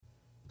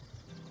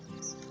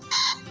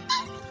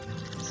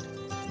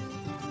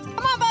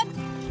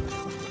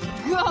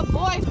Oh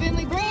boy,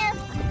 Finley, bring here.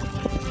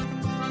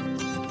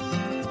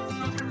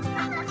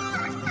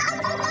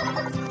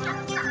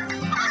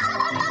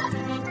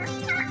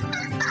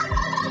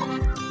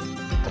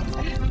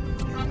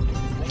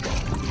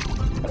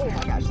 Oh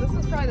my gosh, this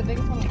is probably the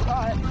biggest one we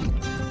caught.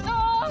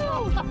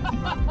 No!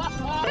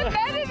 I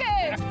netted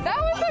it! That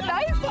was a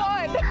nice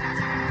one!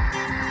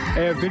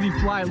 Hey, if any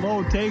fly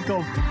low, take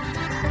them.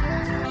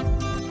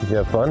 Did you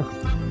have fun?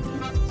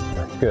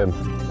 Good.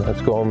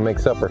 Let's go home and make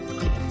supper.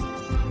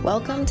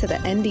 Welcome to the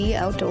NDO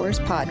Outdoors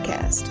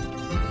Podcast.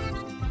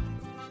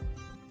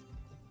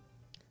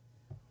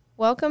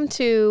 Welcome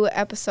to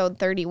episode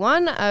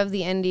 31 of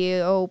the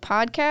NDO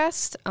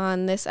Podcast.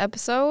 On this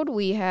episode,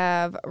 we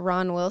have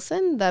Ron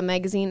Wilson, the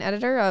magazine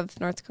editor of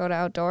North Dakota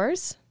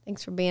Outdoors.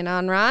 Thanks for being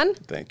on, Ron.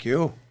 Thank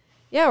you.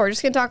 Yeah, we're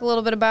just going to talk a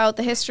little bit about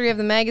the history of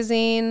the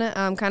magazine,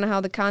 kind of how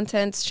the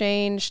content's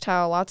changed,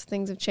 how lots of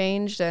things have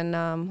changed, and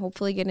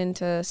hopefully get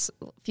into a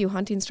few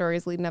hunting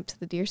stories leading up to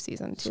the deer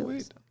season, too.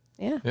 Sweet.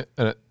 Yeah.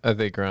 And I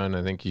think, Ron,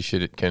 you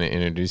should kind of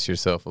introduce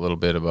yourself a little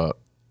bit about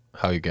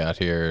how you got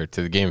here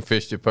to the Game and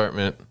Fish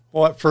Department.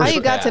 Well, at first, How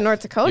you got to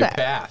North Dakota. Your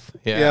path.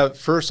 yeah. At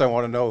first, I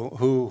want to know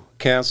who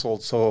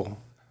canceled, so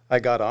I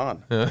got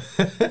on. I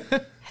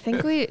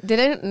think we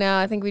didn't. No,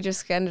 I think we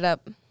just ended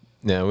up.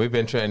 No, we've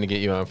been trying to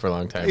get you on for a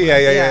long time.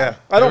 Yeah.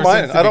 I don't Ever mind.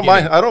 since the I don't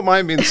mind. beginning. I don't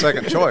mind being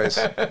second choice.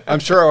 I'm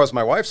sure I was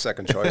my wife's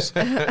second choice.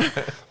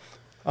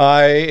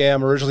 I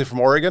am originally from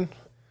Oregon,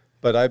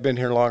 but I've been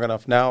here long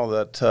enough now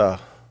that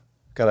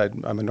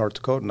I'm in North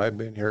Dakota, and I've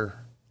been here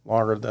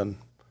longer than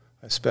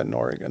I spent in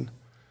Oregon.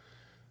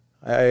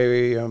 I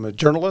am a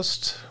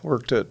journalist,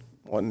 worked at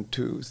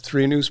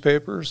 3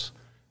 newspapers,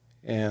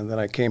 and then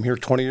I came here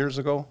 20 years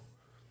ago,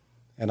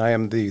 and I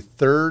am the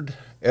third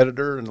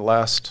editor in the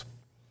last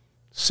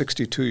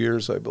 62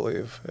 years, I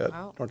believe, at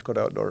North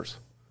Dakota Outdoors.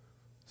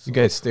 You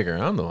guys stick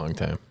around a long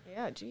time.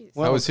 Yeah, geez.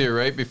 I was here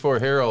right before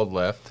Harold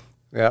left.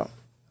 Yeah.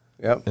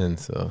 And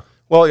so.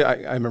 Well, yeah,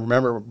 I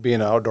remember being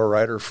an outdoor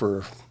writer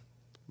for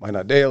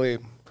Minot Daily,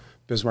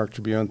 Bismarck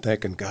Tribune,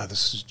 thinking, God,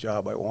 this is a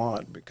job I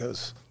want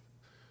because,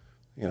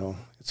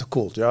 it's a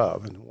cool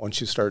job. And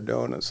once you start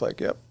doing it, it's like,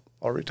 yep,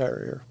 I'll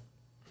retire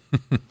here.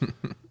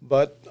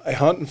 But I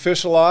hunt and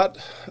fish a lot.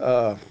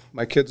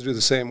 My kids do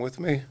the same with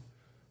me.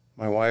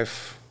 My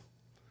wife,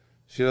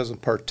 she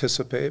doesn't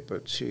participate,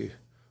 but she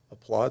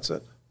applauds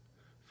it.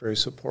 Very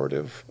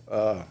supportive.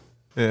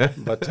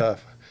 But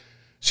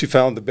she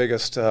found the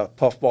biggest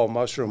puffball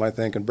mushroom, I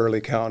think, in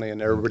Burleigh County,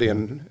 and everybody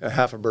in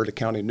half of Burleigh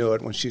County knew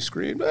it when she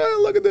screamed,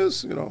 look at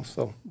this,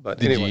 So, but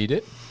Did anyway. you eat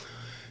it?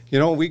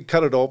 We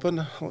cut it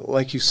open,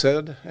 like you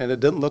said, and it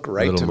didn't look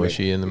right to me. A little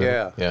mushy in the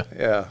middle?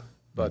 Yeah.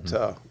 But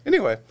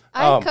anyway.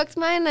 I cooked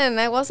mine, and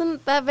I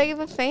wasn't that big of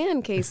a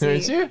fan, Casey.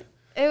 Is you?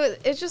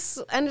 It just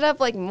ended up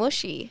like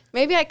mushy.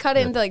 Maybe I cut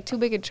it into like too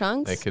big of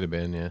chunks. That could have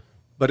been, yeah.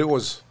 But it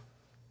was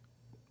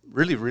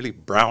really, really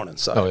brown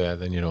inside. Oh, yeah,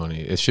 then you don't want to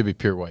eat it. It should be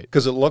pure white.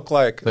 Because it looked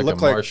like... Like a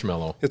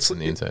marshmallow on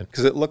the inside.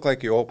 Because it looked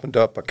like you opened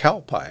up a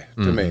cow pie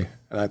to me.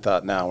 And I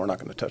thought, we're not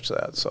going to touch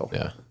that. So,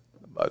 Yeah.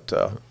 But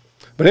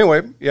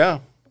anyway, yeah.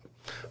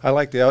 I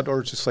like the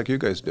outdoors just like you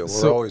guys do.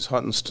 We're always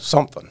hunting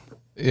something.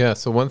 Yeah,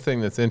 so one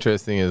thing that's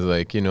interesting is,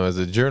 as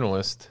a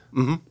journalist,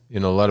 a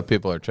lot of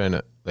people are trying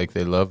to,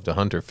 they love to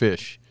hunt or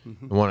fish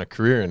and want a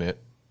career in it.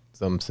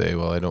 Some say,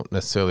 well, I don't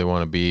necessarily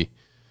want to be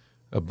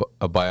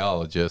a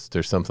biologist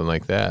or something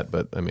like that,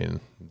 but,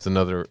 it's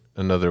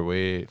another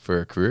way for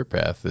a career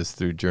path is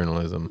through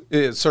journalism.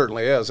 It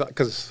certainly is,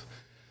 because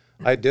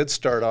I did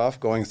start off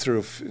going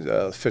through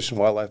fish and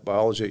wildlife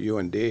biology at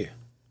UND,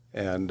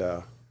 and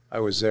I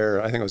was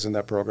there. I think I was in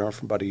that program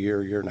for about a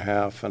year and a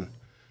half, and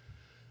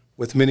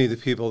with many of the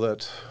people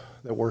that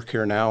work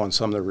here now and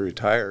some that are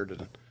retired.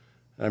 And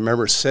I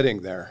remember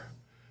sitting there,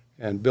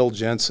 and Bill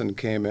Jensen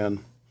came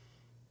in.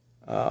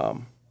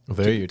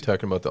 You're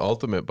talking about the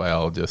ultimate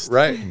biologist.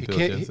 Right.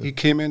 He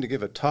came in to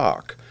give a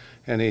talk,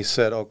 and he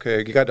said, okay,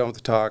 you got done with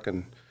the talk,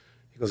 and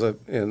he goes,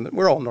 and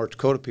we're all North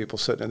Dakota people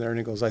sitting in there, and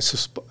he goes, I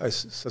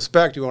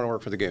suspect you want to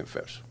work for the Game and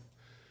Fish.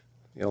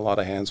 A lot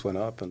of hands went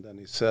up, and then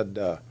he said,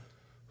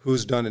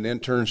 who's done an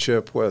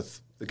internship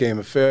with the Game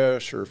and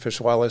Fish or Fish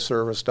and Wildlife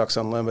Service, Ducks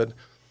Unlimited?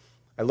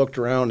 I looked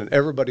around, and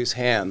everybody's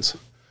hands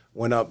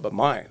went up but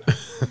mine.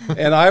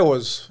 And I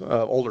was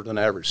older than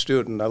average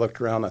student. I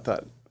looked around, I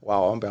thought,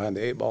 wow, I'm behind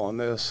the 8 ball on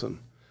this. And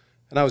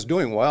I was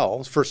doing well. It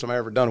was the first time I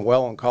ever done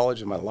well in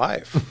college in my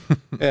life.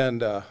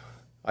 And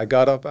I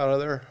got up out of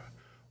there,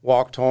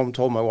 walked home,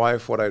 told my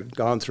wife what I'd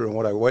gone through and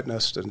what I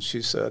witnessed, and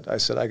I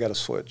said, I got to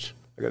switch.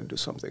 I got to do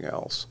something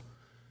else.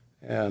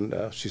 And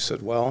she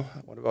said, well,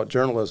 what about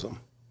journalism?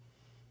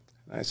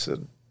 And I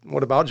said,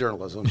 what about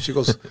journalism? She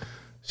goes,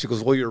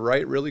 well, you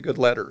write really good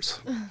letters.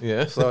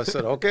 Yeah. So I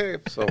said, okay.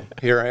 So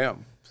here I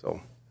am.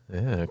 So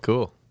yeah,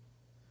 cool.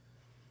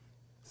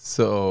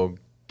 So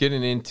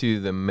getting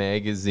into the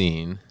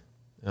magazine,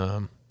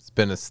 it's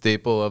been a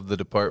staple of the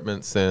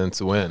department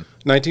since when?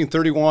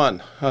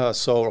 1931.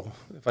 So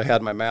if I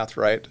had my math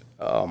right,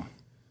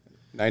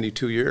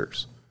 92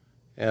 years.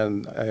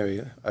 And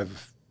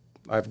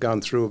I've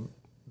gone through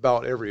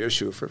about every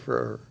issue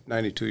for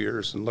 92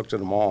 years and looked at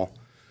them all.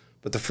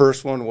 But the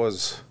first one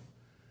was,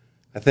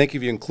 I think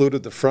if you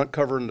included the front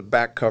cover and the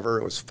back cover,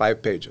 it was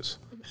 5 pages,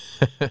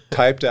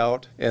 typed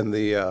out, and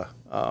the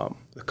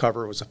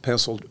cover was a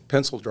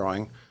pencil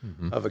drawing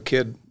of a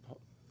kid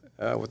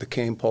with a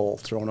cane pole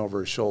thrown over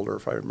his shoulder,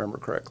 if I remember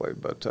correctly.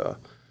 But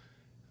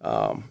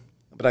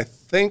I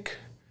think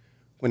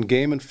when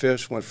Game and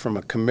Fish went from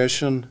a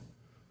commission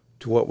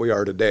to what we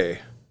are today,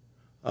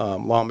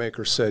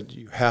 lawmakers said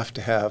you have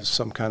to have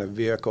some kind of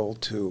vehicle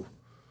to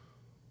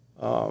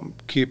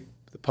keep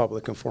the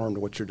public informed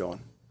of what you're doing.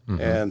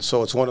 And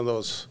so it's one of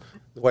those,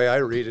 the way I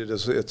read it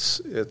is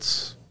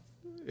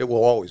it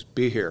will always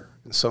be here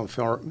in some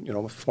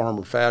form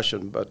or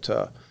fashion, but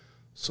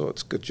so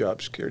it's good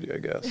job security, I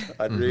guess.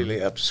 I'd really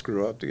have to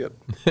screw up to get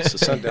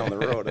sent down the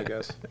road, I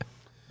guess.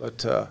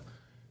 But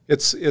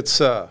it's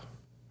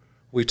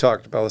we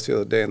talked about this the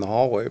other day in the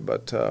hallway,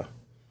 but the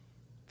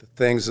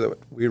things that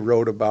we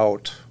wrote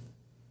about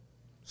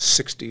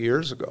 60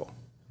 years ago,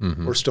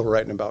 we're still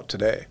writing about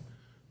today.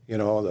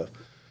 The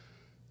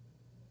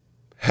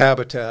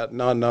habitat,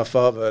 not enough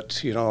of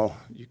it. You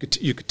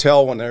could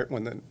tell when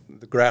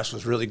the grass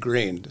was really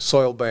green. The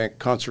soil bank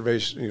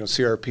conservation,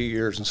 CRP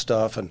years and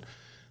stuff, and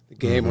the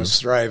game was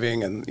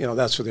thriving, and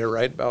that's what they're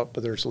right about.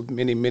 But there's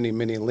many, many,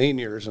 many lean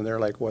years, and they're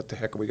like, "What the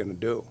heck are we going to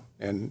do?"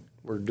 And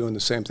we're doing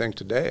the same thing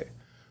today.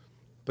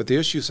 But the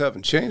issues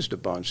haven't changed a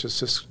bunch. It's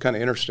just kind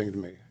of interesting to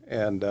me.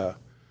 And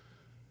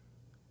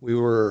we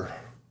were,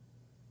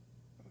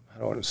 I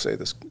don't want to say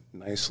this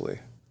nicely,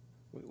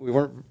 we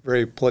weren't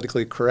very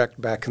politically correct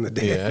back in the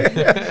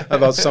day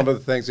about some of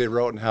the things they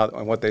wrote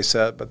and what they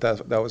said, but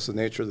that was the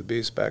nature of the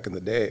beast back in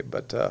the day.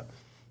 But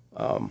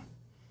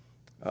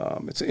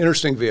it's an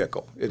interesting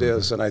vehicle. It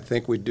is, and I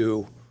think we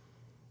do,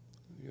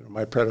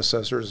 my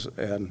predecessors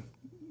and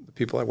the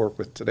people I work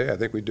with today, I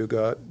think we do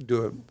a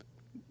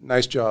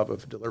nice job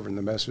of delivering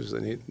the message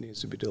that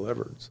needs to be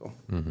delivered. So.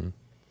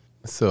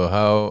 So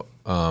how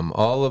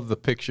all of the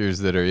pictures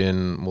that are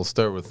in, we'll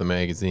start with the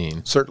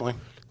magazine. Certainly.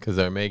 Because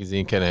our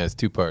magazine kind of has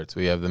 2 parts.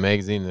 We have the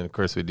magazine, and of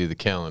course we do the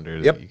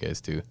calendar that you guys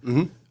do.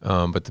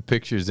 But the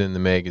pictures in the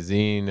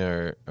magazine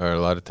are a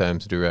lot of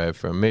times derived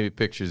from maybe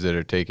pictures that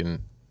are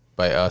taken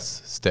by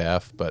us,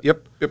 staff. But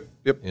Yep.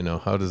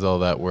 How does all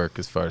that work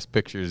as far as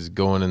pictures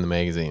going in the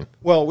magazine?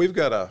 Well, we've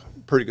got a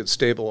pretty good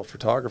stable of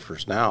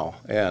photographers now,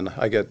 and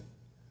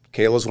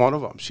Kayla's one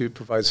of them. She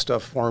provides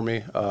stuff for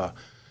me.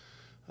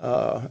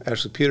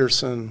 Ashley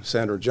Peterson,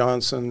 Sandra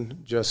Johnson,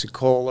 Jesse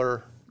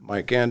Kohler,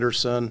 Mike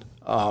Anderson.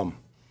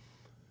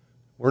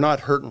 We're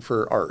not hurting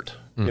for art.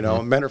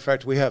 Matter of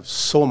fact, we have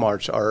so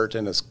much art,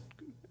 and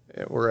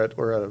we're at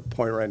a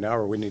point right now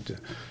where we need to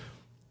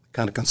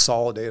kind of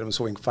consolidate them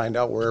so we can find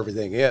out where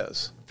everything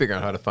is. Figure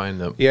out how to find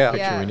the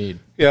picture we need.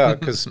 Yeah,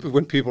 because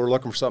when people are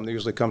looking for something, they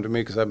usually come to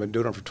me because I've been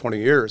doing it for 20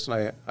 years,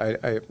 and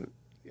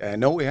I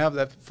know we have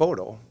that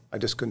photo. I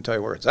just couldn't tell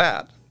you where it's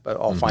at, but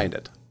I'll find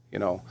it.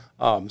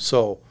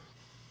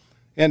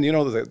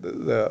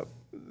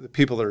 The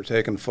people that are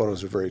taking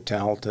photos are very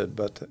talented,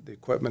 but the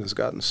equipment has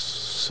gotten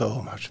so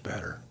much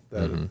better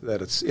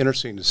that it's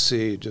interesting to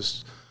see,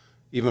 just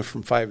even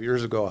from 5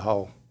 years ago,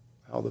 how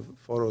the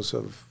photos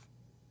have,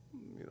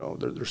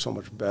 they're so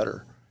much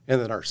better. And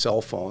then our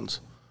cell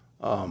phones,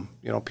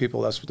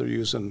 people, that's what they're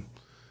using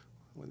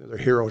when they're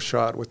hero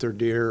shot with their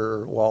deer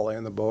or walleye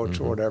in the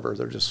boat or whatever.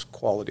 They're just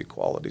quality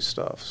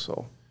stuff.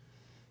 So.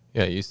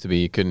 Yeah, it used to be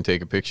you couldn't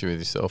take a picture with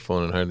your cell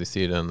phone and hardly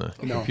see it on the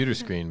computer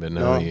screen, but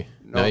now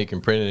you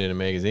can print it in a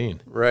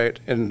magazine. Right,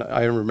 and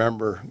I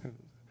remember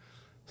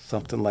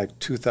something like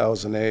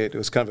 2008. It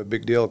was kind of a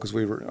big deal because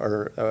we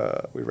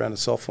ran a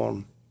cell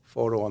phone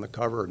photo on the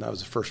cover, and that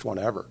was the first one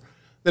ever.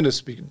 Then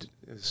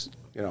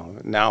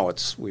now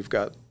we've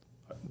got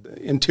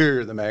the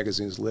interior of the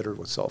magazine is littered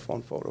with cell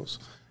phone photos,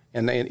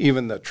 and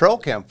even the trail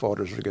cam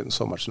photos are getting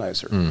so much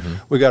nicer.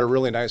 We got a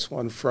really nice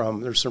one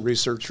there's some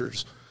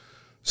researchers.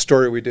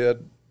 Story we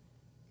did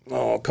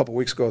a couple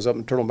weeks ago. I was up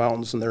in Turtle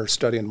Mountains, and they're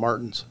studying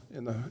martens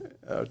in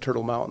the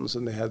Turtle Mountains,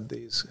 and they had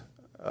these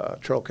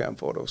trail cam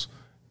photos.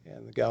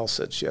 And the gal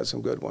said she had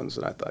some good ones,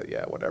 and I thought,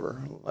 yeah,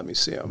 whatever, let me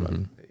see them.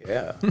 And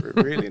yeah,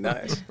 really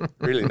nice,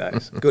 really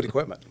nice, good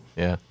equipment.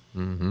 Yeah.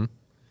 Yeah,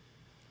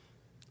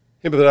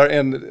 but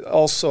and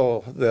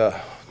also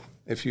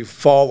if you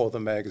follow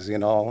the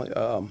magazine,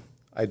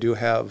 I do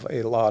have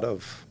a lot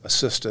of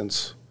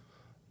assistance.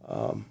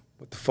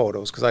 With the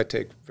photos, because I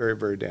take very,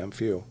 very damn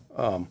few.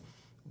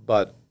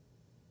 But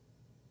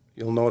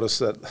you'll notice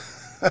that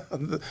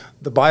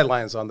the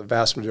bylines on the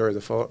vast majority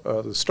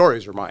of the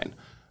stories are mine.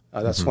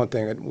 That's one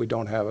thing that we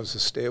don't have as a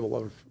stable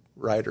of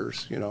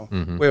writers.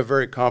 We have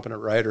very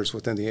competent writers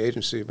within the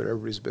agency, but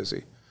everybody's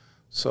busy.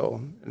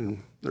 So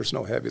and there's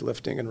no heavy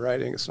lifting in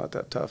writing. It's not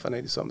that tough. I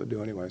need something to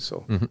do anyway.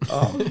 So,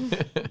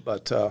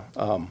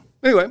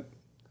 anyway,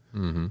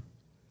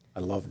 I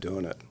love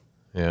doing it.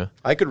 Yeah,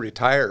 I could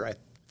retire, I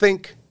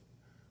think.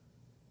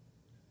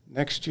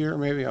 Next year,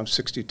 maybe. I'm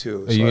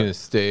 62. Are you going to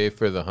stay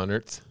for the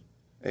hundreds?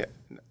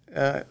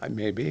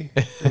 Maybe,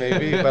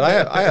 but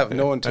I have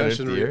no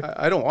intention. 100th year?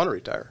 I don't want to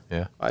retire.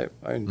 Yeah. I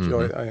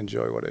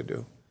enjoy what I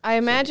do. I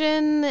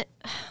imagine,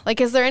 like,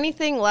 is there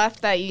anything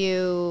left that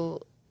you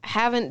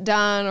haven't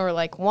done or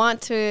like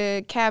want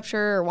to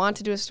capture or want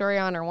to do a story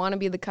on or want to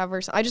be the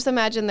cover? So I just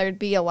imagine there'd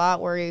be a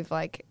lot where you've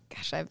like,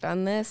 gosh, I've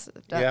done this.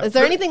 Yeah. Is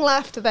there anything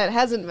left that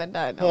hasn't been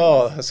done?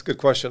 Oh, that's a good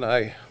question.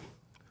 I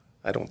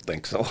don't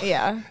think so.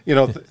 Yeah. You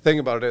know, the thing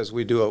about it is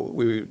we do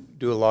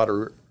a lot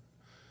of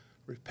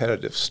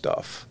repetitive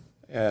stuff,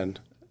 and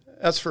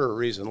that's for a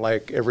reason.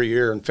 Like every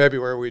year in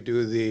February, we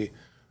do the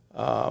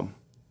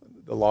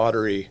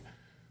lottery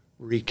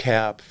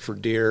recap for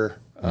deer,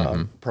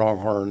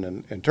 pronghorn,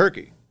 and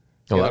turkey.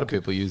 A lot of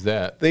people use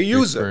that. They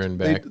use referring it.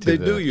 back They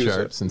to do the use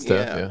charts it. and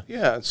stuff.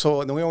 Yeah.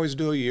 So and then we always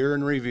do a year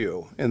in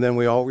review, and then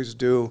we always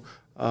do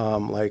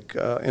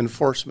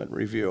enforcement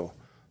review.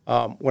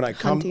 When I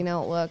come Hunting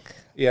outlook.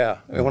 Yeah,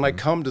 and when I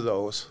come to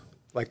those,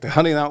 like the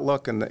hunting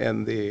outlook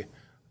and the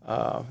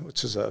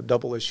which is a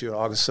double issue,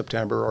 August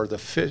September, or the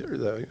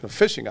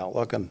fishing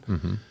outlook,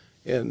 and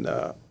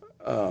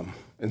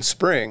in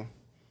spring,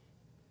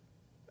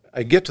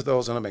 I get to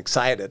those and I'm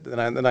excited.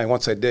 And then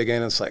once I dig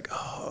in, it's like,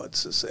 oh,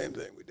 it's the same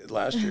thing we did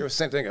last year. It's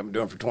the same thing I've been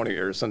doing for 20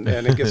 years, and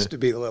it gets to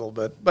be a little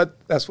bit, but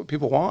that's what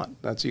people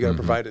want. That's you got to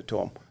provide it to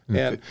them.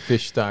 And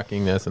fish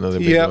stocking, that's another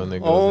big one that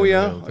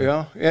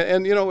goes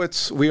And you know,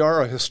 we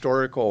are a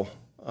historical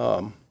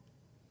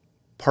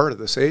part of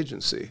this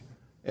agency,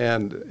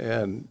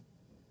 and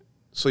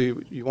so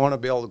you want to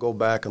be able to go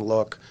back and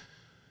look,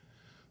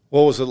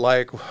 what was it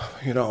like,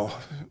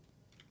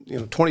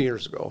 20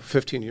 years ago,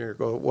 15 years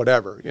ago,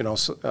 whatever,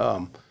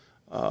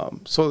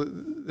 so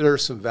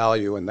there's some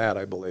value in that,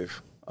 I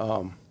believe.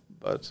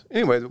 But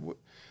anyway,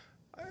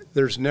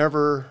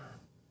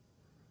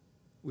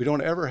 we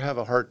don't ever have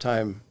a hard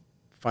time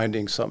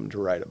finding something to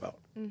write about.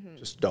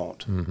 Just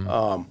don't.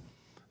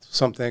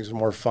 Some things are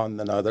more fun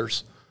than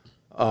others.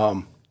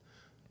 I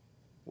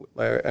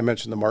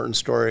mentioned the Martin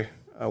story.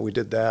 We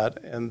did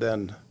that, and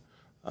then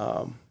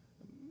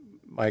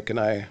Mike and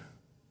I.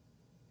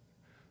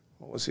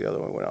 What was the other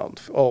one we went out?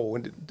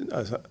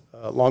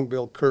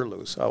 Long-billed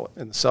curlews out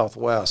in the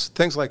Southwest.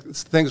 Things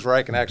where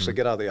I can actually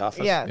get out of the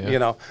office,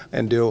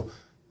 and do.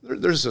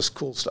 There's this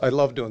cool. I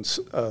love doing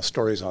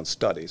stories on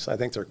studies. I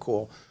think they're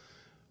cool.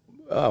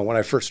 When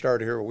I first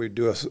started here, we'd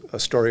do a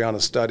story on a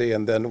study,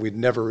 and then we'd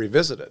never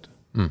revisit it.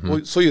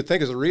 Well, so you'd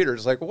think as a reader,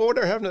 it's like, well,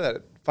 whatever happened to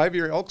that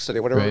 5-year elk study?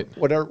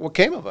 What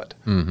came of it?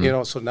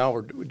 So now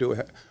we do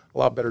a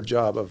lot better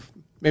job of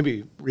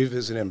maybe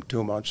revisiting them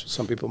too much.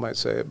 Some people might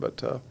say,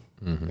 but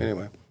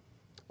anyway,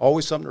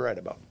 always something to write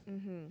about.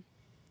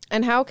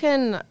 And how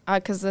can,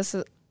 because this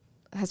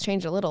has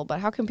changed a little,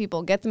 but how can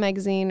people get the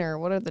magazine, or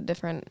what are the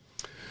different?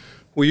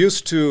 We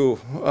used to.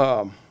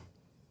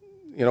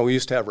 We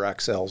used to have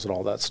rack sales and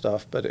all that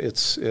stuff, but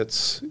it's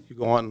you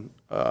go on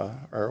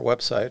our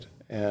website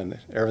and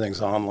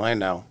everything's online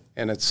now,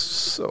 and it's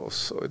so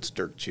it's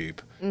dirt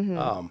cheap.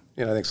 I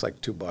think it's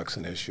like $2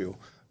 an issue.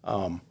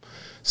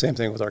 Same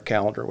thing with our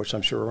calendar, which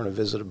I'm sure we're going to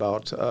visit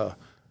about.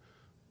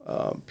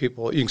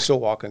 People, you can still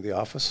walk into the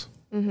office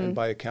and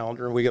buy a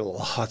calendar, and we get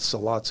lots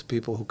of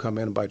people who come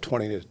in and buy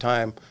 20 at a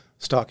time,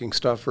 stocking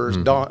stuffers.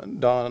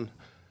 Don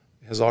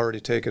has already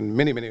taken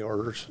many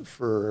orders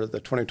for the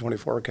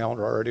 2024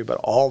 calendar already, but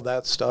all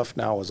that stuff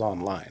now is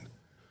online.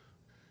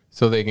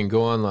 So they can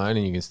go online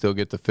and you can still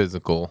get the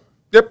physical.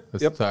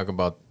 Let's talk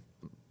about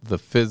the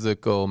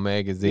physical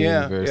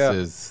magazine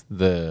versus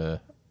the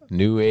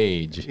new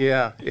age.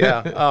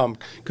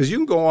 Because you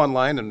can go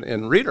online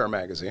and read our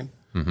magazine,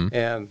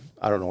 and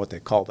I don't know what they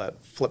call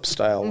that, flip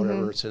style,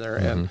 whatever it's in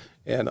there,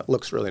 and it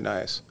looks really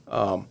nice.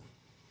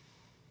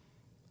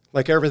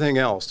 Like everything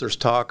else, there's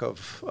talk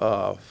of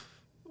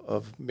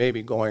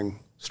maybe going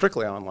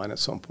strictly online at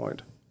some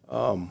point.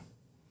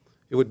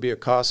 It would be a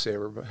cost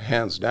saver, but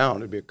hands down,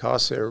 it'd be a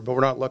cost saver. But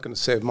we're not looking to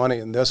save money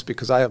in this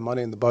because I have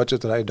money in the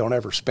budget that I don't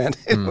ever spend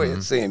anyway,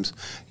 it seems.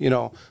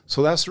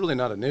 So that's really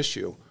not an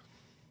issue.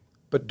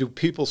 But do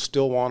people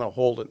still want to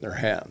hold it in their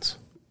hands?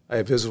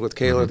 I visited with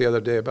Kayla the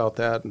other day about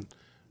that, and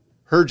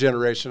her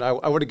generation, I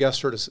would have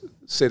guessed her to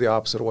say the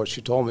opposite of what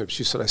she told me, but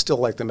she said, I still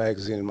like the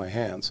magazine in my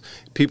hands.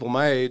 People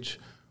my age,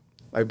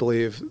 I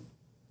believe,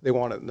 they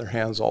want it in their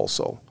hands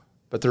also.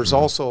 But there's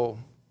also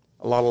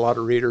a lot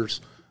of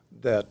readers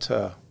that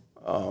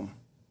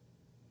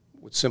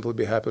would simply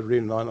be happy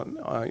reading on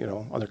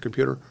their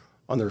computer,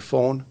 on their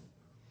phone.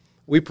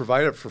 We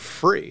provide it for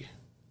free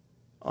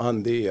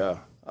on the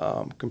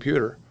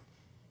computer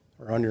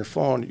or on your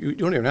phone. You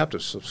don't even have to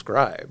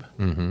subscribe,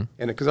 and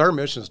because our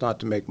mission is not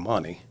to make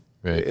money.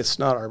 Right. It's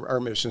not our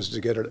mission is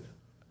to get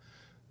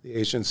the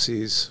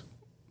agency's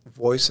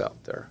voice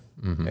out there,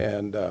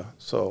 and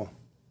so.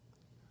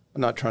 I'm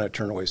not trying to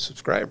turn away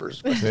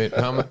subscribers. Wait,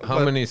 how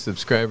many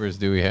subscribers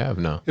do we have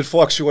now? It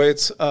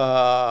fluctuates.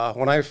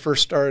 When I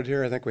first started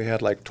here, I think we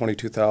had like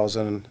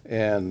 22,000,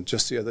 and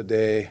just the other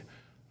day,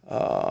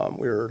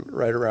 we were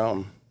right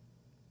around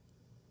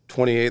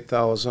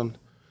 28,000.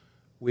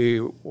 We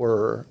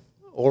were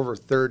over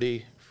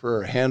 30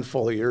 for a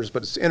handful of years,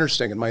 but it's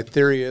interesting. And my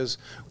theory is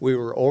we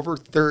were over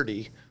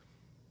 30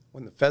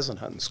 when the pheasant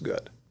hunting's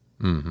good.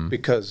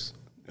 Because,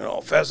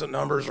 pheasant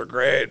numbers are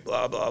great,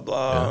 blah, blah,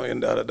 blah,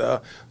 and da-da-da.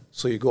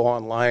 So you go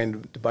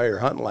online to buy your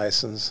hunting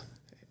license.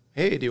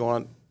 Hey, do you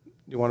want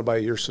to buy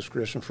your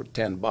subscription for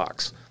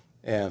 $10?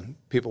 And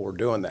people were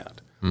doing that.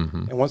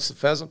 And once the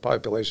pheasant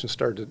population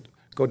started to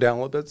go down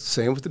a little bit,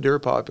 same with the deer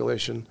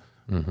population,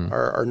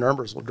 our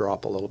numbers will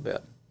drop a little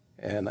bit.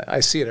 And I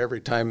see it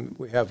every time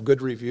we have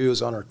good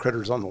reviews on our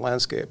critters on the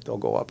landscape, they'll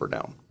go up or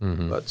down.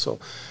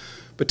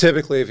 But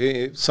typically,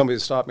 if somebody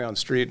stopped me on the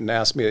street and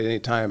asked me at any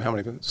time how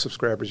many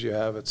subscribers you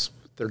have, it's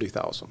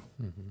 30,000.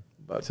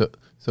 But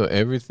so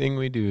everything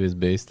we do is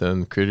based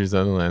on critters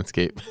on the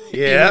landscape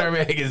in our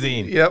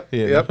magazine. Yep.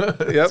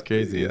 It's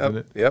crazy, isn't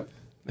it? Yep.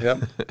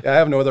 I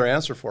have no other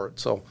answer for it.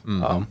 So,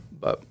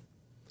 but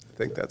I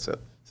think that's it.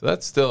 So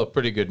that's still a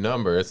pretty good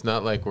number. It's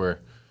not like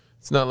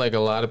a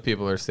lot of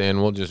people are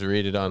saying we'll just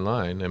read it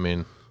online. I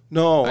mean,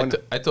 no.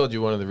 I told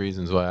you one of the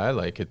reasons why I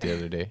like it the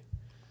other day.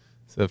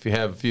 So if you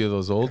have a few of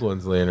those old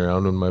ones laying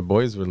around when my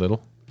boys were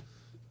little,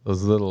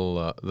 those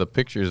little the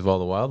pictures of all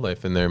the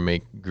wildlife in there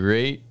make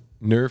great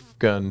Nerf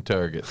gun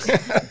targets.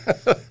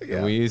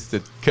 And we used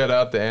to cut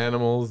out the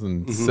animals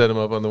and set them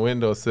up on the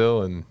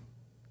windowsill and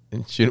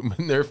shoot them with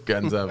Nerf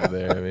guns out of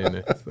there. I mean,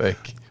 it's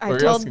like,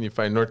 where else can you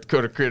find North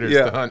Dakota critters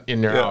to hunt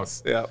in your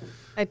house? Yeah.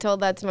 I told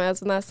that to my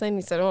husband last night, and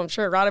he said, I'm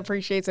sure Rod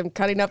appreciates him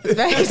cutting up his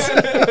bags.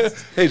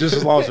 Hey, just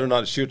as long as they're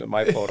not shooting at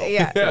my photo.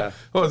 Yeah.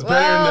 Well, it's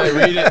better than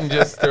I read it and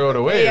just throw it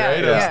away,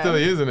 right? Yeah. I'm still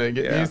using it,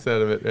 getting use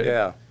out of it, right?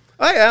 Yeah.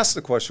 I asked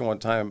the question one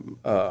time,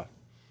 I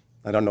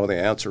don't know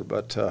the answer,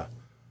 but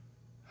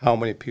how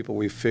many people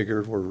we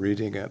figured were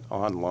reading it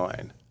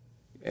online.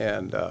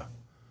 And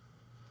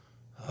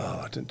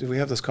did we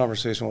have this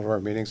conversation with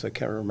our meetings? I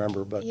can't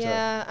remember. But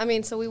I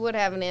mean, so we would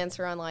have an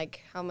answer on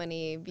like how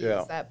many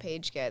views that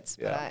page gets,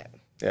 but I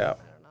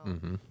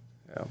don't know.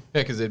 Yeah,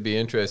 because it'd be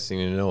interesting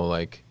to know,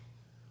 like,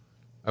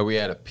 are we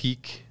at a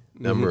peak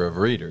number of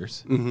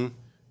readers,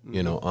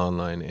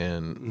 online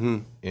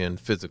and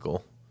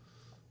physical,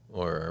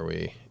 or are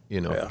we,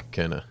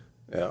 kind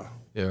of,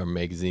 our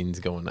magazines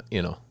going,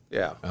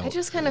 Yeah. I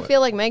just kind of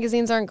feel like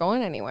magazines aren't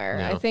going anywhere.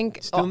 No. I think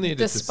still need it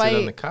to sit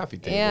on the coffee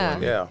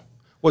table. Yeah.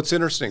 What's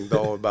interesting,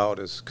 though, about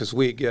is because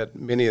we get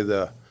many of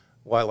the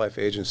wildlife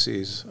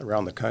agencies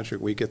around the country,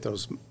 we get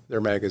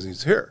their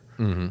magazines here.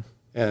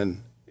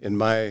 And in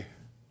my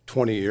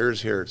 20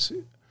 years here, it's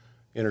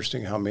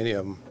interesting how many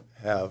of them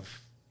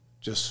have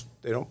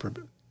they don't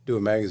do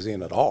a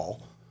magazine at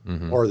all,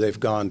 or they've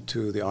gone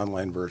to the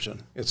online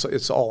version.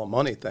 It's all a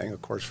money thing,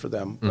 of course, for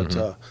them.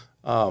 But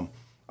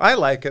I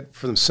like it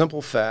for the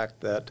simple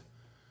fact that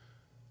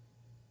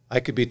I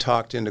could be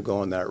talked into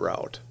going that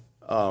route.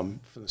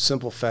 For the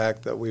simple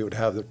fact that we would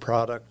have the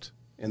product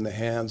in the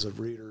hands of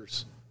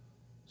readers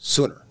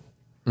sooner.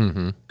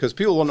 Because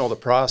people don't know the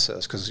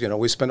process, because,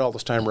 we spend all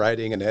this time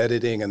writing and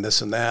editing and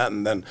this and that,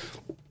 and then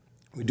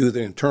we do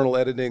the internal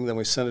editing, then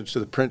we send it to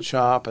the print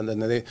shop, and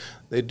then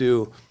they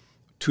do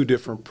 2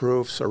 different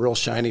proofs, a real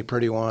shiny,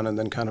 pretty one, and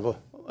then kind of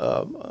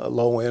a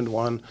low-end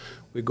one.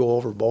 We go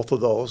over both of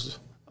those.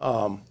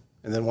 And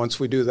then once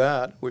we do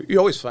that, you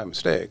always find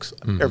mistakes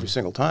every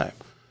single time.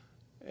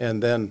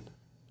 And then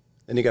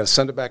you got to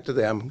send it back to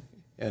them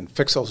and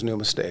fix those new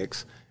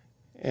mistakes.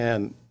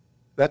 And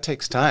that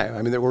takes time.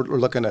 I mean, we're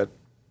looking at,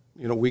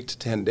 week to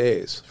 10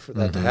 days for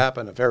that to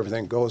happen if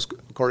everything goes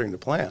according to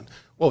plan.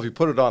 Well, if you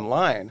put it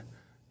online,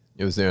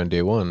 it was there on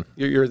day one.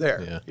 You're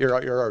there. Yeah. You're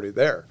already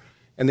there.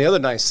 And the other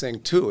nice thing,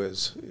 too,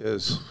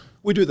 is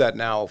we do that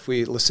now.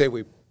 Let's say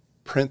we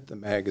print the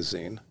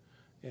magazine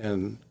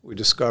and we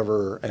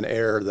discover an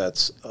error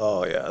that's,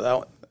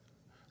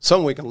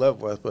 something we can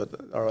live with, but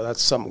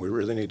that's something we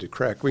really need to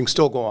correct. We can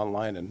still go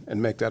online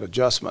and make that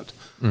adjustment.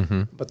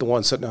 But the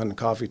one sitting on the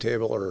coffee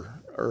table or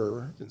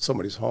in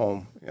somebody's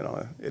home, it is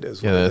what it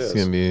is. Yeah, that's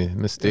going to be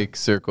mistake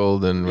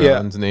circled and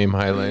Ron's name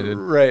highlighted.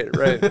 Right.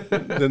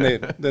 then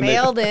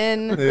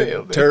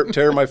they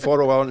tear my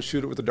photo out and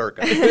shoot it with a dart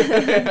gun.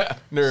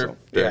 Nerf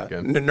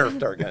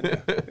dart gun.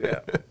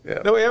 Yeah.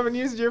 No, we haven't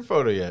used your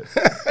photo yet.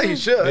 You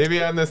should.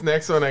 Maybe on this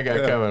next one I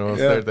got coming, we'll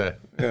start that.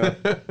 Yeah.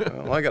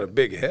 Well, I got a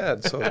big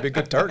head, so it'd be a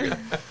good target.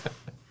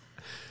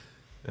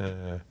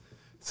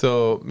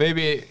 So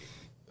maybe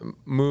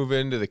move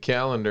into the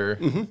calendar.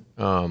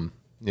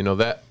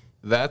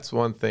 That's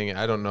one thing.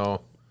 I don't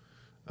know.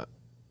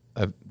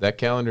 That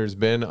calendar's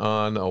been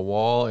on a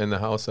wall in the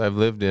house I've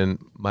lived in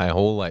my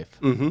whole life.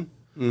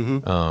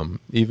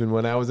 Even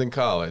when I was in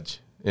college,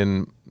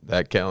 and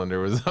that calendar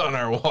was on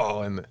our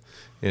wall, and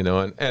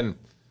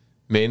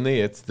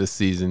mainly it's the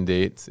season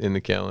dates in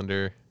the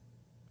calendar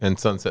and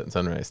sunset and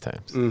sunrise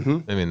times.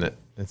 I mean,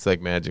 it's like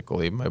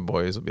magical. Even my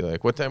boys will be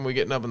like, "What time are we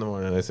getting up in the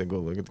morning?" And I said, "Go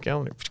look at the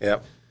calendar."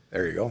 Yep.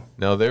 There you go.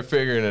 No, they're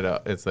figuring it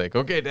out. It's like,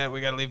 "Okay, Dad, we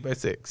got to leave by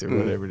 6 or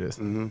whatever it is."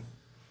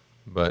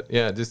 But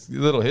yeah, just a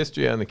little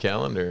history on the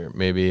calendar,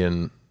 maybe.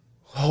 And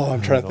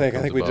I'm trying to think.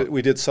 I think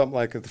we did something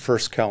like the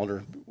first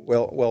calendar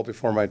well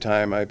before my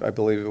time. I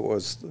believe it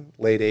was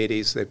late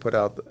 '80s. They put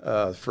out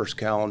the first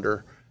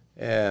calendar,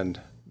 and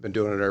been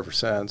doing it ever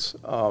since.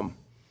 I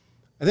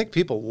think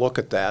people look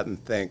at that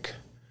and think,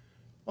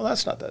 well,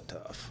 that's not that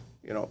tough.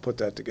 Put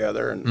that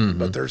together.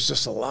 But there's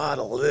just a lot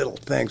of little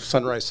things,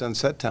 sunrise,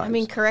 sunset times. I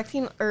mean,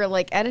 correcting or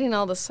like editing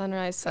all the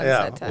sunrise,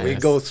 sunset times. We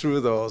go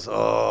through those,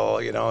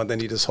 and then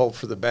you just hope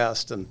for the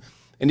best. And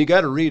you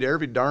got to read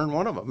every darn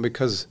one of them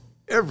because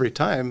every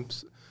time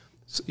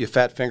you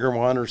fat finger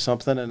one or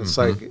something and it's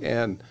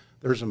and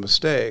there's a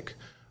mistake.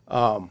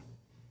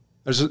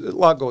 There's a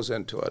lot goes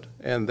into it.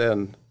 And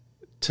then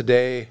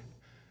today,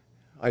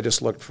 I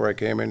just looked before I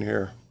came in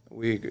here.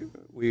 We've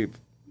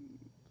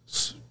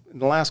in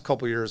the last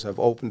couple of years have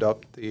opened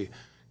up the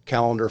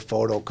calendar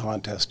photo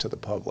contest to the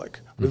public.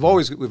 We've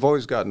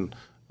always gotten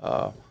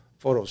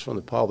photos from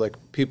the public,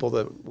 people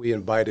that we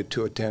invited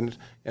to attend,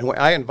 and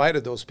I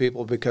invited those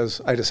people because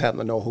I just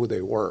happened to know who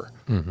they were.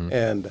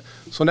 And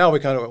so now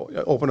we kind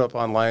of open up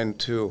online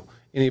to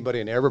anybody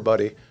and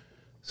everybody,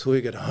 so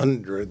we get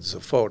hundreds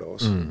of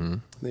photos.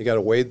 And you got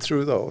to wade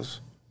through those,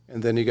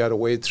 and then you got to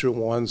wade through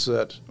ones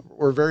that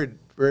we're very,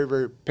 very,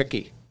 very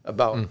picky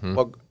about.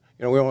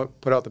 We want to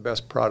put out the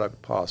best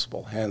product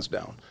possible, hands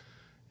down.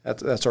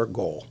 That's our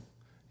goal.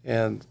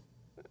 And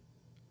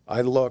I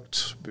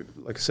looked,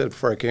 like I said,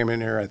 before I came in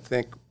here, I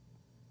think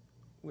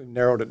we've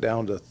narrowed it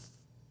down to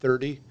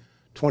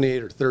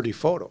 28 or 30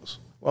 photos.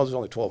 Well, there's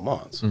only 12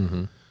 months.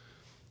 And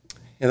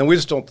then we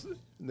just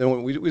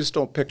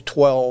don't pick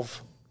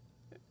 12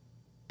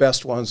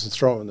 best ones and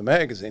throw them in the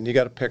magazine. You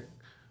got to pick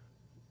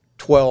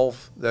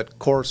 12 that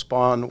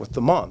correspond with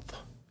the month.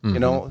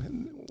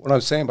 What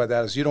I'm saying by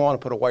that is you don't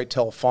want to put a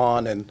whitetail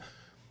fawn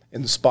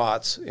in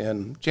spots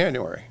in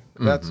January.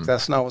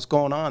 That's not what's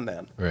going on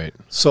then. Right.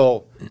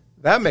 So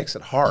that makes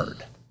it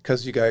hard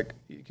because you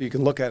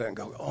can look at it and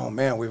go, oh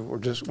man, we're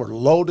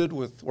loaded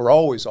with. We're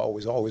always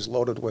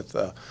loaded with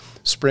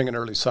spring and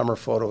early summer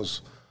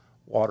photos,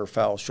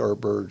 waterfowl,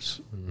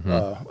 shorebirds,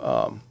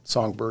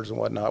 songbirds and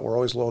whatnot. We're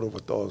always loaded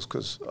with those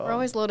because we're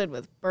always loaded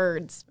with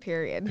birds.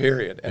 Period.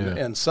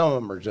 And some of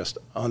them are just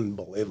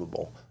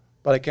unbelievable.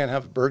 But I can't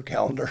have a bird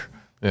calendar.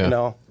 And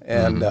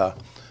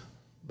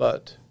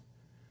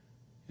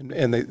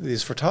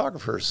these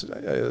photographers,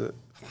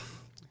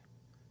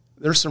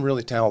 there's some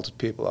really talented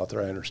people out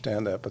there. I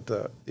understand that, but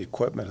the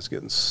equipment is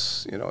getting,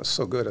 it's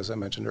so good, as I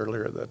mentioned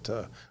earlier,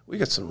 that we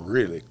get some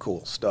really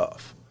cool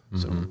stuff,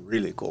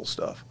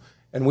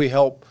 and we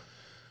hope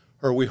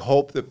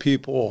that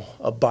people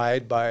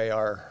abide by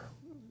our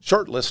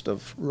short list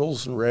of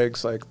rules and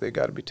regs, like they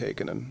got to be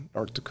taken in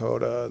North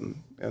Dakota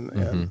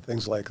and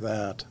things like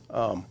that.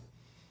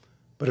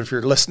 But if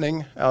you're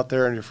listening out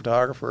there and you're a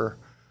photographer,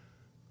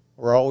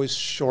 we're always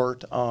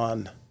short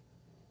on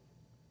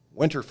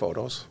winter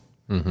photos.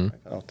 I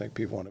don't think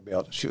people want to be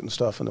out shooting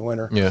stuff in the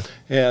winter. Yeah.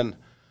 And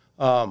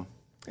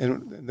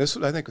this,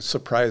 I think,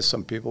 surprised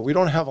some people. We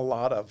don't have a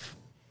lot of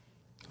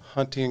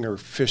hunting or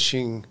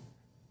fishing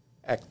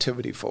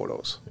activity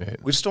photos. Right.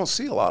 We just don't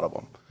see a lot of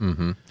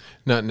them.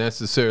 Not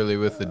necessarily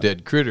with the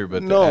dead critter,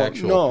 but the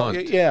actual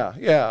hunt.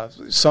 Yeah.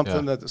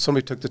 Something that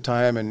somebody took the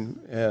time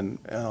and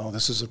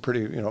this is a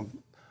pretty,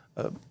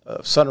 a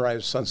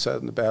sunrise, sunset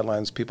in the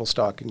Badlands, people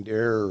stalking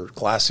deer or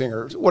glassing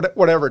or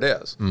whatever it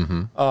is.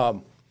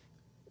 I'm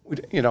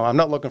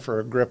not looking for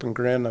a grip and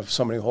grin of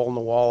somebody holding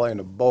the walleye in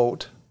a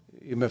boat,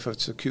 even if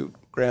it's a cute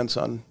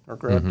grandson or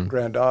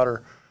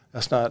granddaughter.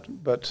 That's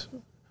not, but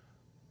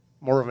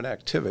more of an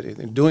activity.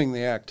 Doing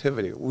the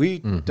activity. We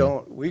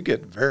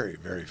get very,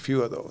 very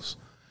few of those.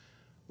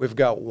 We've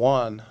got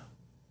one,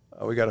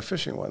 we got a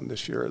fishing one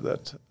this year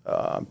that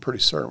I'm pretty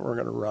certain we're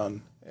going to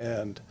run,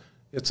 and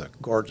it's a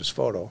gorgeous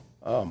photo.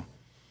 I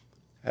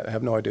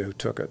have no idea who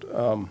took it.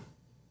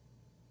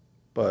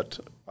 But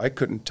I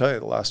couldn't tell you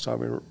the last time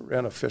we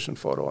ran a fishing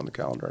photo on the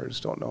calendar. I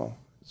just don't know.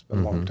 It's been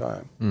a long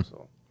time.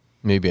 So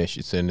maybe I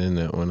should send in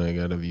that one I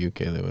got of you,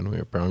 Kayla, when we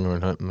were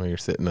pronghorn hunting, where you're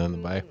sitting on the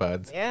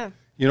bipods. Yeah.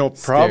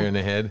 Staring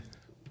ahead.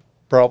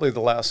 Probably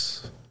the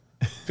last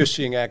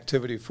fishing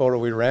activity photo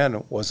we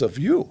ran was of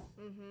you.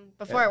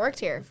 Before I worked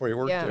here. Before you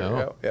worked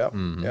there,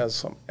 yeah.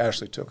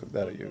 Ashley took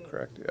that of you,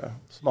 correct? Yeah,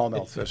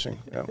 smallmouth fishing.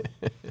 Yeah.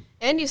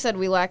 And you said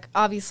we lack,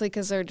 obviously,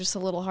 because they're just a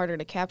little harder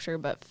to capture,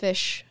 but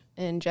fish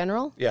in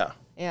general. Yeah.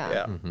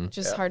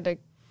 Just hard to.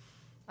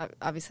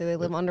 Obviously, they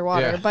live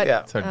underwater, but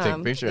it's hard to take a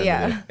picture.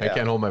 I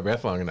can't hold my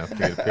breath long enough to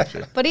get a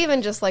picture. But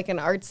even just like an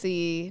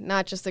artsy,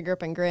 not just a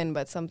grip and grin,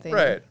 but something.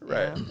 Right.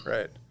 I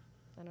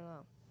don't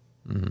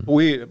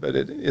know. But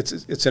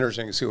it's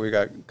interesting to see what we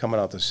got coming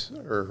out this,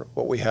 or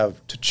what we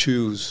have to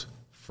choose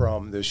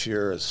from this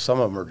year. Is some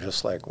of them are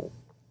just like,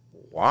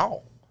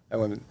 wow. I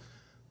mean,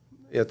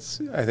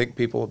 I think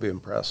people will be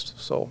impressed.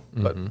 So,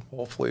 but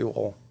hopefully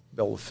we'll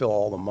be able to fill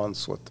all the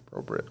months with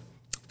appropriate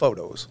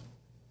photos.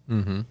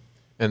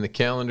 And the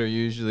calendar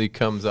usually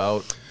comes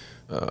out,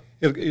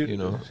 in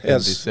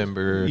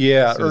December.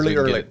 Yeah, early.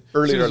 As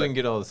soon as we can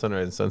get all the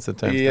sunrise and sunset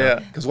times. Yeah,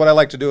 because what I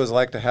like to do is I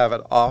like to have it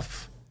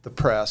off the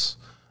press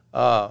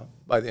by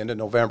the end of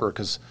November,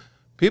 because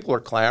people are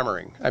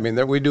clamoring. I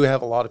mean, we do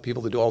have a lot of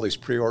people that do all these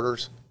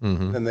pre-orders,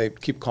 and they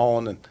keep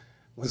calling and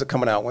when's it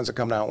coming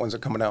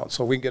out?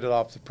 So we can get it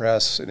off the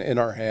press and in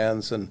our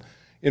hands, and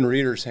in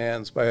readers'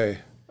 hands by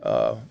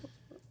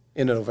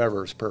end of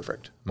November is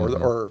perfect,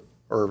 or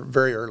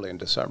very early in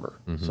December.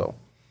 So,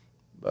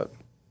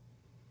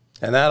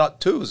 and that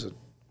too is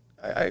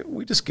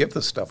we just give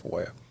this stuff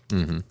away.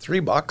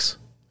 $3,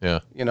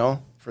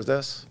 for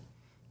this,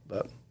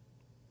 but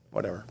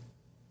whatever.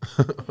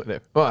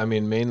 Whatever. Well, I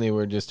mean, mainly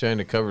we're just trying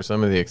to cover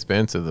some of the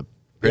expense of the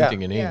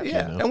printing and ink.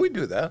 Yeah, and we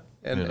do that,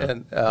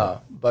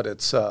 but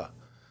it's.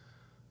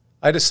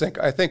 I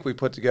think we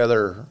put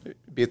together,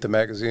 be it the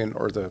magazine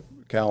or the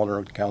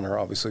calendar. Calendar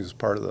obviously is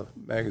part of the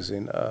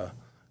magazine.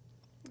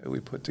 We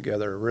put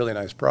together a really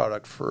nice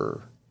product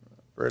for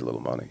very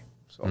little money.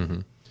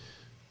 So,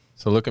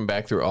 So looking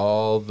back through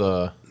all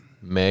the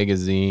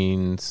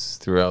magazines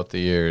throughout the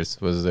years,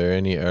 was there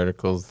any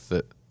articles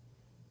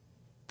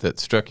that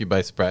struck you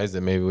by surprise that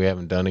maybe we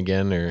haven't done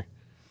again, or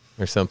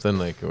something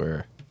like,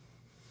 or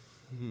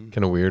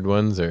kind of weird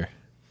ones, or?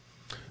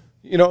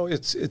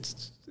 It's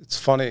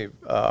funny.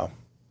 I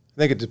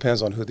think it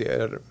depends on who the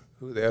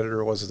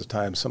editor was at the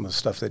time. Some of the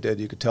stuff they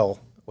did, you could tell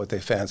what they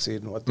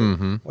fancied and what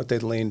they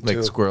leaned to.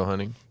 Like squirrel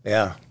hunting.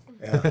 Yeah.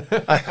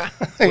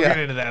 We'll get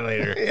into that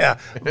later. Yeah,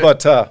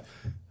 but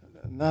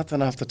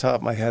nothing off the top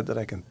of my head that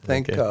I can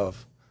think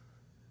of.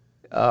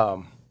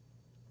 Back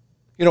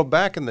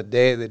in the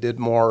day, they did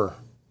more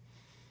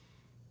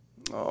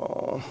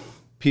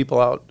people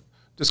out,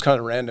 just kind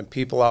of random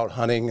people out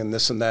hunting and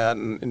this and that,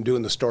 and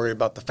doing the story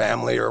about the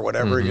family or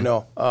whatever.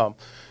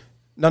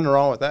 Nothing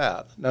wrong with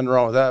that.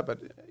 But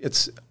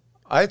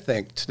I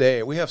think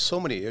today we have so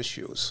many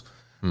issues.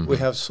 We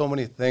have so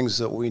many things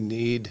that we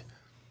need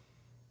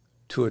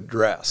to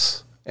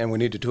address, and we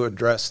need to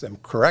address them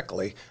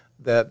correctly,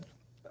 that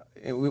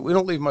we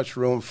don't leave much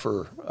room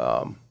for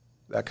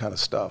that kind of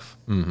stuff.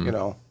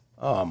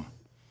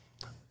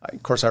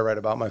 Of course, I write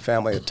about my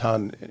family a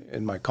ton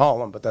in my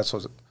column, but that's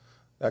what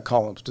that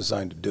column's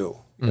designed to do.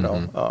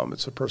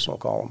 It's a personal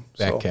column.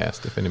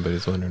 Backcast, if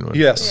anybody's wondering what.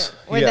 Yes.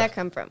 Yeah. Where'd that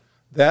come from?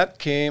 That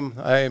came.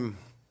 I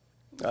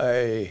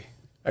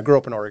grew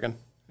up in Oregon,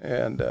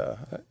 and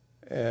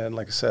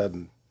like I said,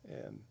 and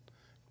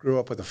grew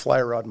up with a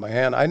fly rod in my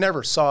hand. I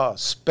never saw a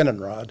spinning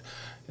rod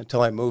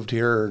until I moved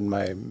here in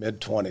my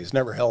mid-20s.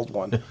 Never held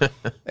one,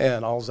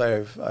 and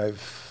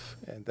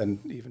and then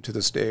even to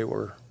this day,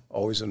 we're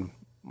always in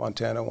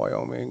Montana,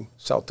 Wyoming,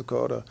 South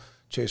Dakota,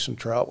 chasing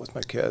trout with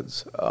my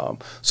kids.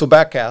 So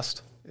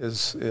backcast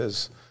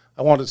is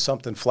I wanted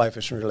something fly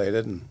fishing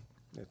related, and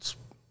it's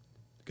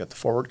you got the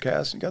forward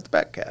cast and you got the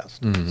back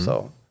cast.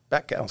 So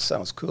back cast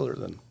sounds cooler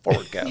than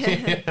forward cast.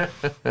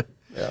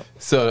 Yeah.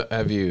 So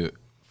have you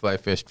fly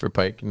fished for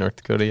pike in North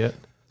Dakota yet?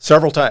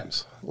 Several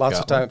times, lots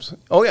of times.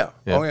 Oh yeah.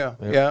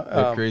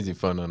 They're crazy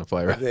fun on a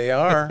fly rod. They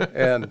are,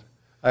 and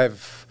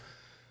I've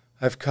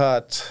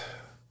caught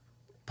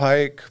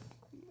pike,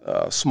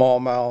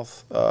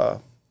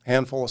 smallmouth,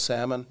 handful of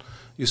salmon.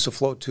 Used to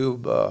float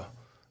tube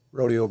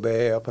Rodeo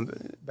Bay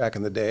back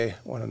in the day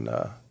when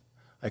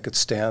I could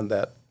stand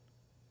that,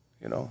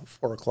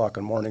 4 o'clock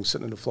in the morning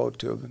sitting in a float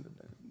tube.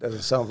 It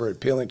doesn't sound very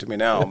appealing to me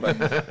now,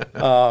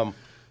 but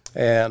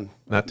and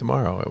not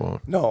tomorrow. It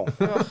won't. No.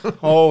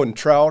 Oh, and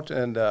trout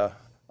and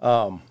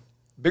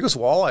biggest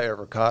walleye I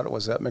ever caught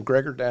was at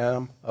McGregor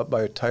Dam up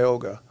by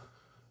Tioga.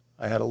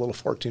 I had a little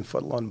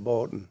 14-foot Lund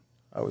boat, and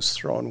I was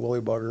throwing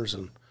woolly buggers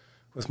and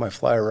with my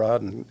fly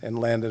rod and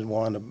landed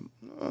one of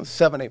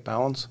 7-8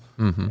 pounds.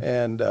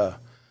 And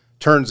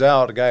turns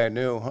out a guy I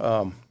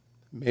knew,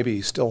 maybe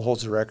he still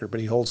holds the record, but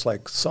he holds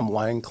like some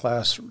line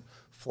class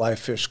fly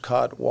fish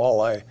caught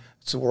walleye.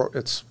 It's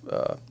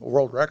a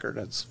world record.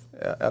 It's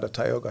at a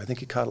Tioga. I think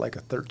he caught like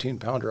a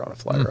 13-pounder on a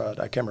fly rod.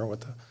 I can't remember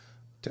what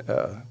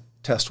the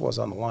test was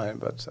on the line,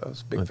 but it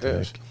was a big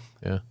fish.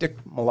 Yeah.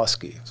 Dick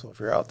Mollusky. So if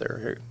you're out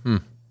there, hey,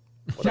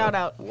 Shout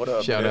out. what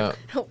up? Shout Dick?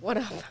 out. What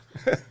up?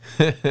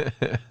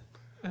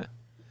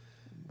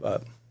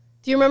 But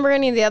Do you remember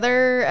any of the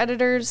other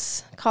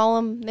editors'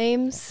 column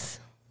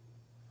names?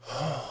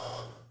 Or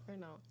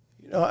no?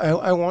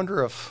 I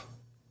wonder if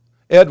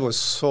Ed was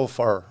so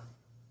far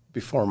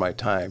before my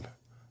time,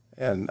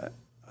 and I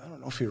don't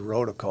know if he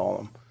wrote a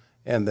column.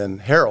 And then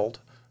Harold,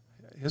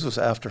 his was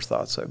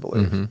Afterthoughts, I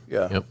believe.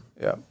 Yeah.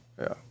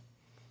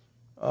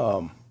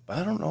 But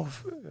I don't know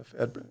if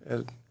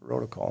Ed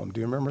wrote a column.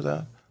 Do you remember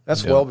that?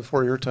 That's well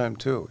before your time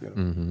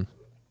too.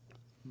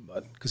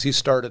 But because he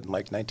started in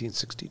like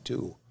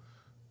 1962,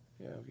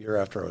 year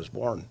after I was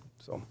born.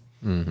 So,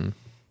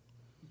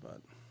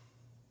 but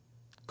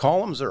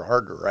columns are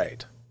hard to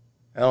write.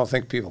 I don't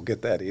think people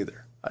get that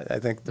either. I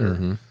think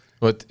they're.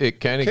 Well, it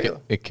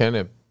kind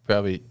of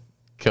probably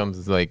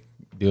comes like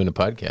doing a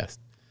podcast.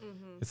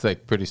 It's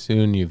like pretty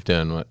soon you've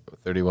done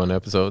 31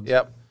 episodes.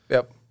 Yep.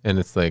 And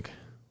it's like,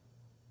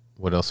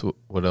 what else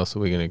are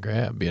we gonna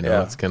grab?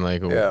 It's kind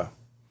of like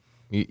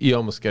you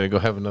almost got to go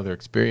have another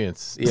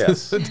experience.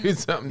 Yes. Do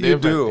something You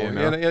different. do.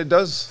 And it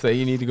does. Say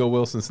you need to go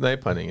Wilson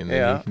snipe hunting, and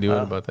then you can do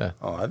what about that?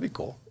 Oh, that'd be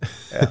cool.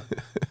 Yeah.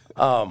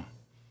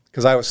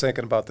 Because I was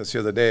thinking about this the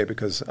other day,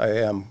 because I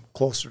am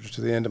closer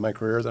to the end of my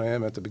career than I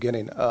am at the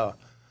beginning. I've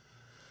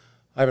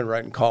been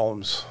writing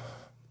columns,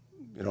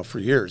 for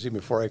years, even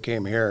before I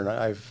came here,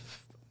 and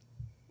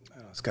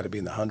it's got to be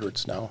in the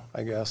hundreds now,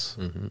 I guess.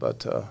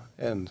 But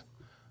and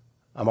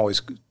I'm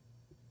always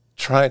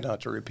trying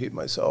not to repeat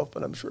myself,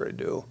 but I'm sure I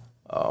do.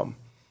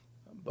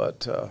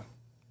 But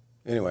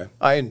anyway,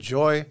 I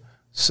enjoy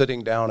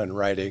sitting down and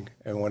writing,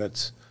 and when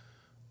it's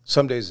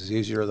some days it's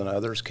easier than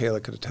others.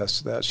 Kayla could attest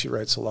to that. She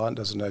writes a lot and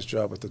does a nice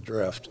job with the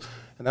drift,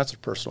 and that's a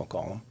personal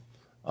column.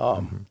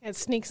 It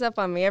sneaks up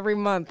on me every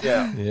month.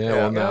 Yeah,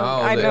 well,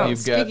 now I that know.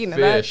 you've got Speaking of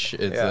that- fish,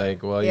 it's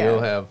like, well, Yeah.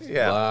 you'll have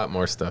a lot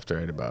more stuff to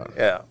write about.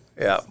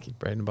 Yeah.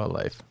 Keep writing about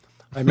life.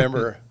 I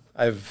remember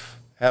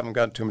haven't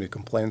gotten too many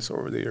complaints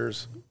over the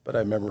years, but I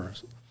remember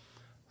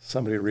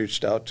somebody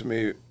reached out to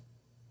me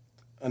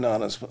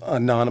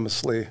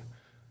anonymously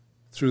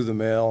through the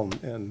mail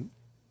and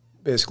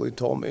basically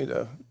told me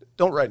to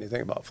don't write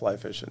anything about fly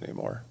fishing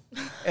anymore.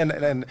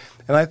 and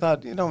I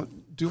thought,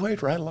 do I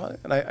write a lot?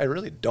 And I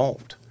really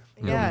don't.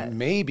 Yeah.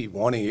 Maybe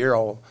one a year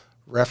I'll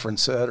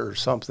reference it or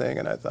something,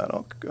 and I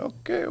thought,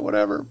 okay,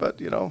 whatever.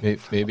 But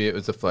Maybe it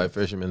was a fly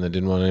fisherman that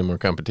didn't want any more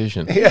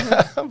competition.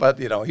 yeah. But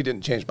he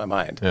didn't change my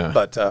mind. Yeah.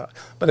 But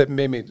it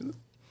made me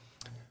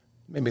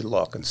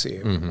look and see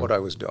what I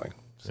was doing.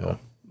 So,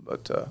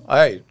 but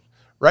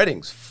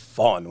writing's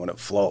fun when it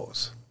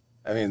flows.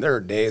 I mean, there are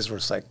days where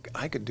it's like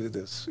I could do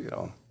this.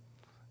 You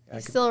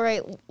still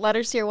write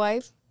letters to your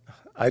wife?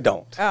 I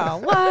don't. Oh,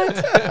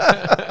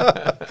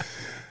 what?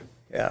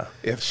 Yeah.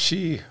 If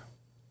she,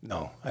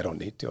 no, I don't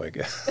need to. I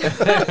guess.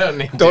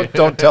 don't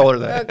Don't tell her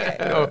that.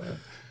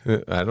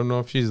 Okay. I don't know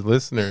if she's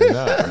listening or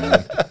not,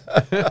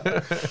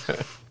 Ryan.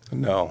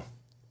 No,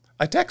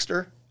 I text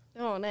her.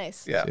 Oh,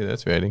 nice. Yeah. See,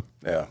 that's writing.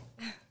 Yeah.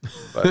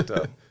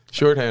 But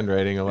Shorthand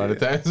writing a lot of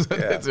times.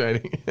 That's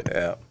writing.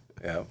 yeah.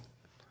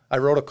 I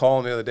wrote a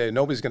column the other day.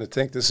 Nobody's going to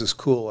think this is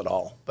cool at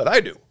all, but I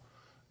do.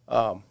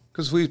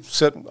 Because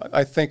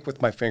I think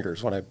with my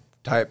fingers when I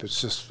type. It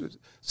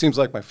seems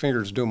like my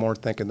fingers do more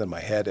thinking than my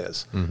head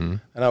is. Mm-hmm.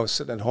 And I was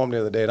sitting at home the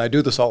other day, and I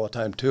do this all the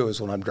time too, is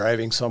when I'm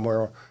driving somewhere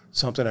or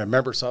something, I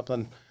remember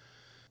something.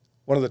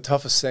 One of the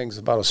toughest things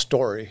about a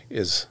story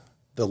is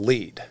the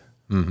lead,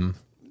 the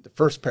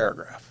first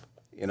paragraph,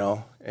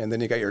 and then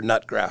you got your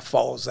nut graph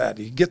follows that.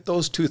 You get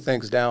those two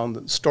things down,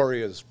 the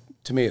story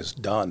to me is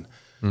done.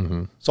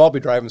 Mm-hmm. So I'll be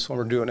driving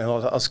somewhere doing it, and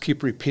I'll just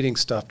keep repeating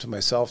stuff to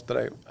myself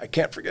that I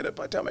can't forget it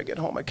by the time I get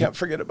home. I can't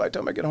forget it by the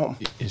time I get home.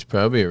 There's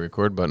probably a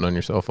record button on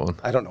your cell phone.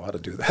 I don't know how to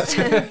do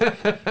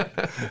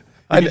that.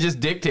 You could just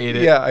dictate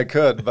it. Yeah, I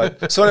could.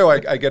 But so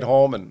anyway, I get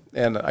home,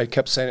 and I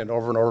kept saying it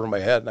over and over in my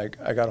head, and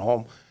I got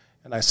home,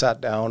 and I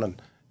sat down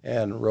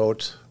and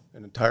wrote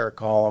an entire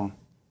column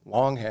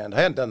longhand.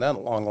 I hadn't done that in a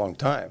long, long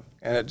time,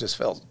 and it just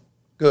felt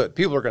good.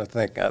 People are going to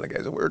think, the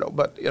guy's a weirdo.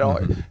 But,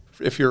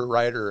 if you're a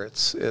writer,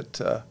 it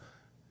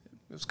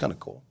was kind of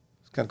cool.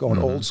 It's kind of going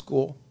old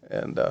school,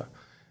 and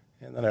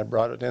then I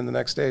brought it in the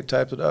next day,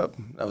 typed it up,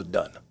 and I was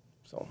done.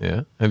 So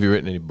yeah. Have you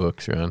written any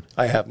books, Ron?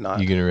 I have not.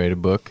 You gonna write a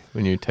book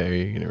when you're tired?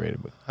 You're gonna write a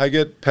book. I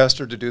get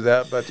pestered to do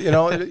that, but you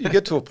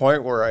get to a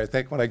point where I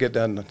think when I get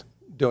done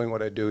doing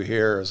what I do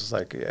here, it's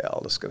like,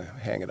 I'm just gonna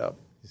hang it up.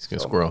 Just gonna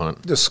squirrel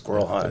hunt. Just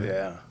squirrel hunt,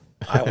 yeah.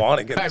 I want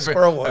to get the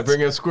squirrel ones. I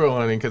bring up squirrel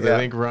hunting because I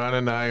think Ron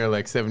and I are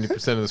like 70%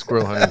 of the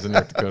squirrel hunters in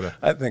North Dakota.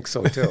 I think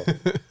so too.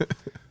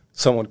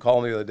 Someone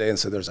called me the other day and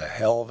said there's a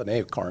hell of an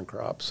acorn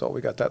crop, so we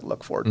got that to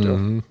look forward to.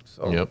 Mm-hmm.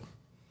 So. Yep.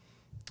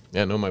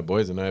 Yeah, no, my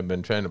boys and I have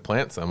been trying to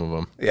plant some of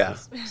them. Yeah.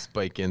 Just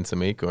spike in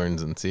some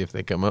acorns and see if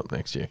they come up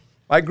next year.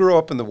 I grew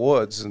up in the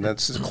woods, and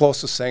that's the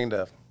closest thing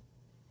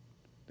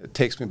it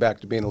takes me back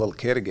to being a little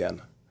kid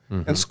again.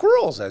 Mm-hmm. And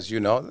squirrels, as you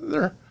know,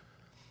 they're,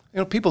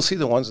 people see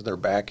the ones in their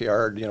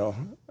backyard,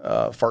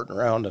 farting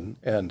around,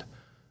 and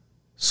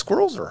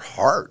squirrels are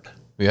hard.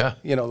 Yeah.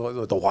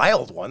 The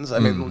wild ones. I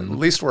mean, at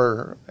least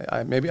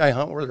maybe I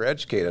hunt where they're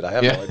educated. I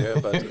have no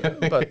idea,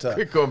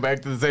 but going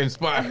back to the same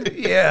spot.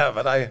 Yeah,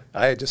 but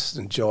I just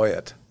enjoy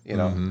it.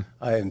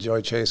 I enjoy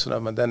chasing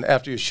them, and then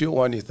after you shoot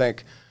one, you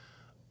think,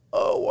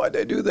 oh, why'd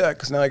I do that?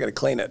 Because now I got to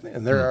clean it,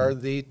 and there are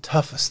the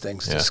toughest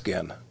things to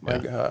skin. My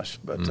gosh,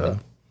 but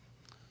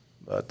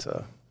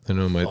I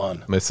know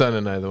my son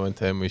and I, the one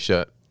time we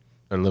shot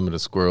our limit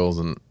of squirrels,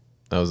 and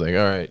I was like,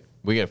 all right,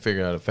 we got to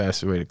figure out a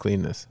faster way to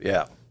clean this.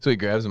 Yeah. So he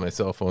grabs my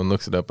cell phone,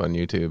 looks it up on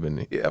YouTube,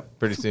 and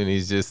pretty soon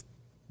he's just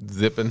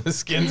zipping the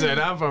skins right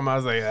off him. I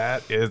was like,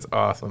 that is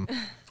awesome.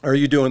 Are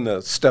you doing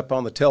the step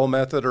on the tail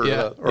method?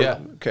 Yeah.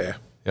 Okay.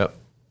 Yep.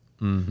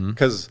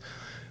 Because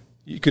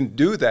you can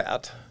do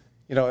that,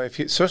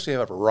 especially if you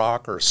have a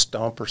rock or a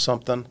stump or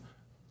something.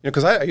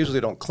 Because I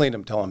usually don't clean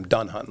them until I'm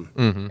done hunting.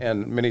 Mm-hmm.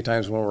 And many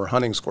times when we're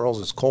hunting squirrels,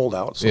 it's cold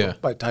out. So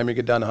by the time you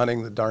get done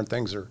hunting, the darn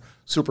things are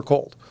super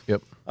cold.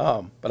 Yep.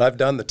 But I've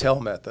done the tail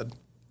method.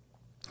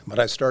 But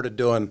I started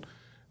doing,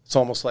 it's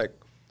almost like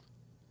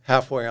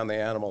halfway on the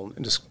animal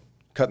and just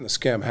cutting the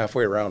skin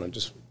halfway around and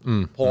just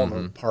pulling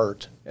them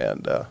apart.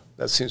 And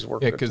that seems to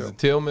work good too. Yeah, because the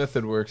tail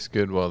method works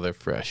good while they're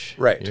fresh.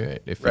 Right. You're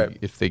right.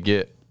 If they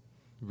get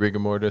rigor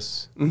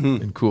mortis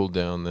and cooled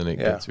down, then it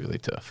gets really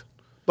tough.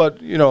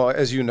 But,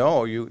 as you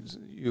know,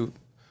 you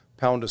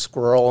pound a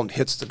squirrel and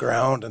hits the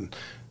ground and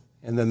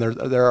And then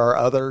there are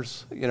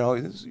others,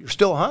 you're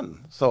still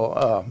hunting.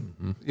 So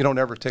you don't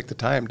ever take the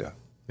time to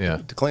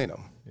clean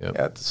them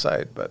at the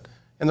site.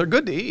 And they're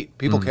good to eat.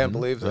 People can't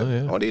believe that. Oh,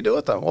 yeah. What do you do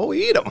with them? Well,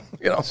 we eat them.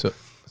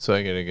 So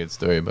I got a good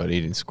story about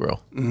eating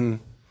squirrel. Mm-hmm.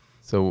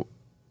 So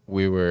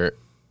we were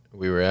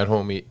at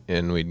home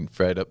and we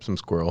fried up some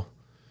squirrel,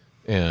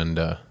 and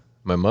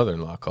my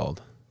mother-in-law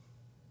called,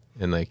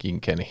 and like you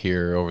can kind of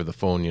hear her over the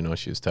phone.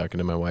 She was talking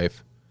to my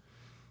wife,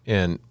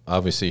 and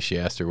obviously she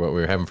asked her what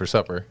we were having for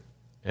supper.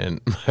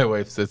 And my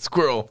wife said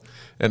squirrel,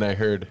 and I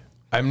heard,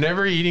 "I'm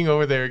never eating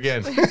over there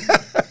again."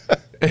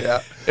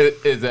 Yeah,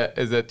 is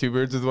that two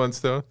birds with one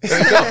stone?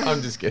 No,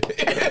 I'm just kidding.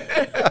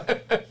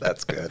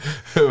 That's good.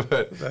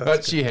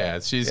 but she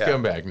has. She's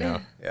come back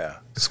now. Yeah,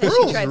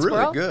 squirrel's really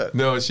squirrel? good.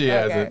 No, she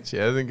hasn't. She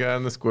hasn't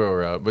gone the squirrel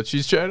route, but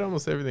she's tried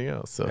almost everything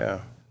else. So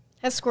yeah,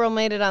 has squirrel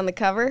made it on the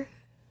cover?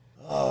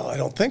 Oh, I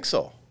don't think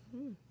so.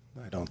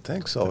 I don't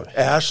think so.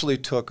 Ashley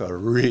took a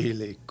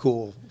really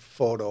cool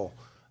photo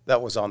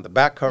that was on the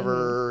back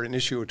cover an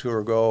issue or two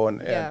ago,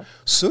 and as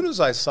soon as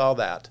I saw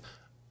that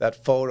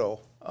photo,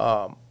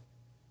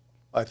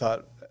 I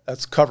thought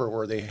that's cover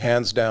worthy,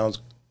 hands down,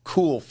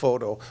 cool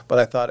photo. But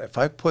I thought if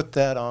I put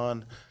that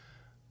on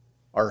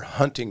our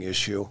hunting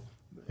issue,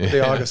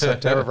 the August,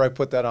 September, if I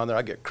put that on there,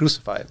 I get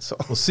crucified. So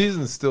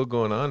season's still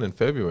going on in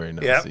February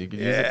now, so you could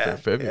use it for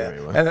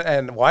February one.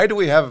 And why do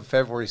we have a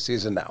February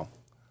season now?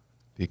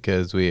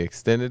 Because we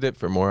extended it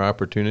for more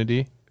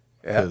opportunity.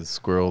 Because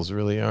squirrels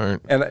really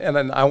aren't.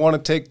 And I want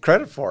to take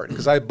credit for it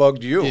because I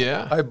bugged you.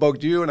 Yeah. I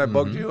bugged you and I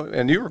bugged you.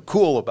 And you were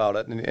cool about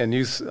it. And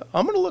you said,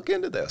 I'm going to look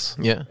into this.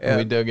 Yeah. And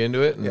we dug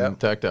into it and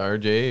talked to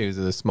RJ, who's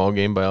a small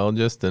game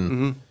biologist.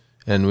 And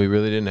we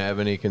really didn't have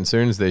any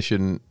concerns. They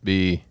shouldn't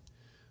be,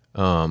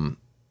 having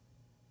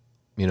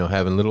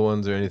little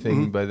ones or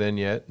anything by then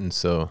yet. And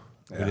so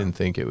we didn't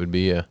think it would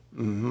be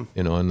on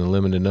the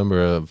limited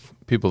number of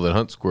people that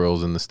hunt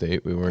squirrels in the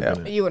state. We weren't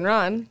going to. You and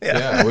Ron.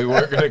 Yeah, we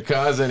weren't going to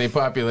cause any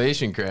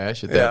population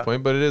crash at that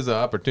point, but it is an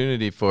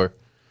opportunity for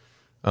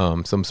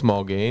some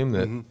small game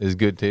that is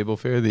good table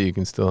fare that you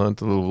can still hunt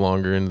a little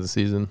longer into the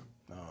season.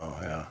 Oh,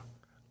 yeah.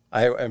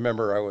 I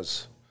remember I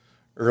was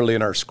early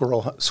in our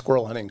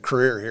squirrel hunting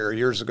career here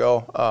years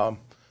ago.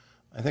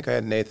 I think I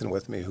had Nathan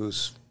with me,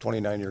 who's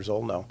 29 years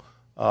old now.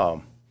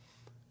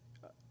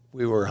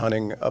 We were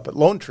hunting up at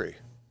Lone Tree.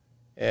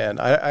 And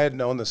I had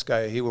known this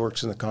guy. He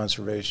works in the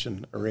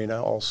conservation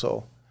arena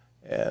also.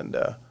 And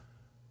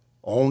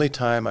only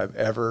time I've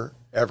ever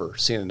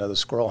seen another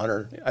squirrel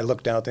hunter, I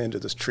look down at the end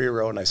of this tree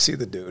row and I see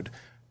the dude.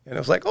 And I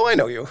was like, oh, I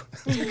know you.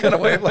 Kind of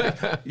way like,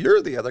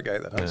 you're the other guy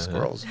that hunts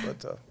squirrels.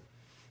 But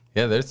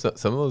there's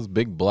some of those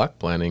big block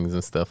plantings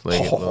and stuff like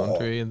at Lone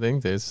Tree and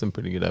things. There's some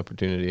pretty good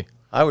opportunity.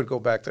 I would go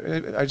back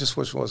there. I just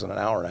wish it wasn't an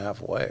hour and a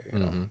half away,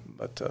 know.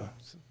 But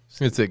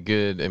it's a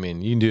good, you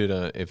can do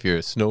it if you're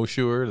a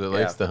snowshoer that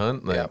likes to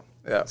hunt.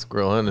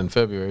 Squirrel hunt in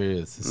February,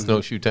 it's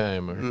snowshoe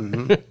time. Or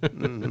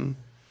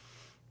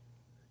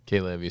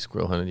Kayla, have you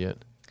squirrel hunted yet?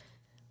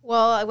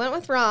 Well, I went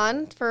with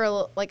Ron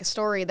for a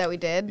story that we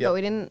did, but we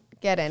didn't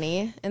get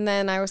any. And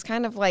then I was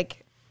kind of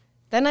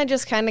then I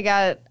just kind of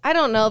got, I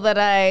don't know that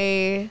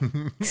I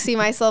see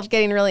myself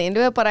getting really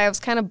into it, but I was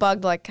kind of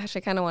bugged, gosh,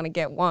 I kind of want to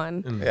get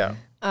one. Yeah.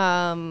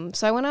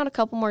 So I went out a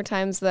couple more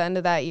times the end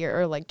of that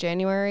year, or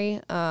January.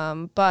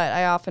 But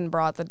I often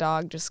brought the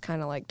dog just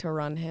kind of to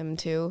run him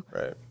too.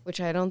 Right.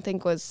 Which I don't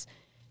think was,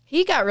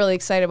 he got really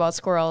excited about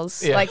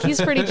squirrels. Yeah. He's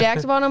pretty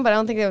jacked about them, but I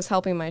don't think it was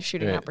helping my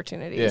shooting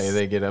opportunities. Yeah,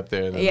 they get up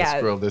there and then the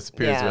squirrel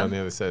disappears around the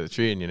other side of the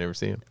tree and you never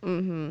see him.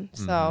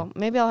 Mm-hmm. So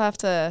maybe I'll have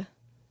to,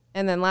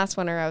 and then last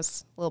winter I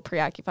was a little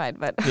preoccupied,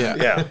 but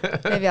maybe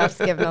I'll have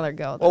to give another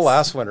go. Well,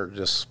 last winter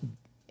just...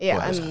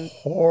 Yeah, it was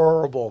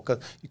horrible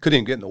because you couldn't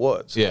even get in the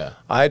woods. Yeah.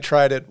 I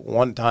tried it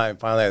one time.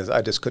 Finally,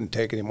 I just couldn't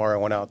take it anymore. I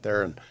went out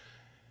there and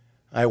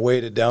I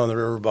waded down the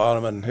river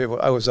bottom, and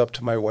I was up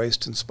to my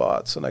waist in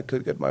spots, and I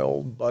could get my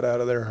old butt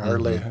out of there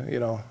hardly.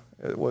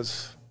 It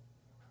was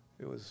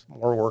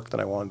more work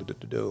than I wanted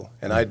it to do,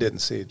 and I didn't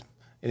see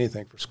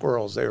anything for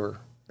squirrels. They were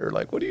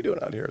like, "What are you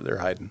doing out here?" They're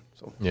hiding.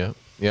 So yeah.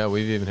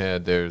 We've even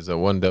had there's a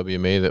one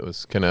WMA that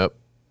was kind of up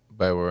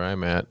by where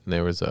I'm at, and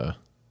there was a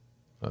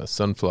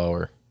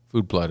sunflower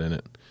food plot in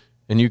it,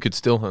 and you could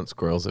still hunt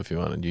squirrels if you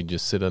wanted. You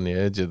just sit on the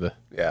edge of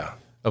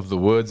the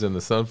woods and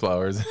the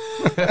sunflowers.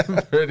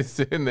 Pretty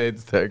soon they'd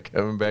start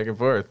coming back and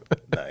forth.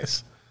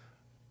 Nice.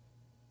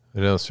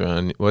 What else,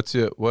 Ron? What's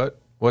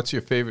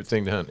your favorite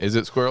thing to hunt? Is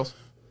it squirrels?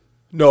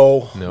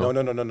 No.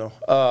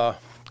 God,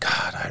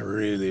 I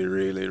really,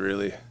 really,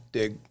 really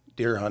dig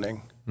deer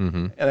hunting,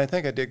 and I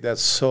think I dig that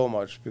so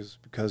much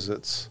because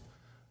it's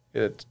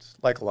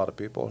like a lot of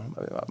people.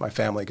 My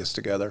family gets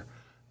together,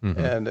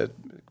 and it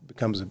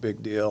becomes a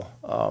big deal.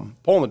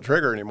 Pulling the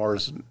trigger anymore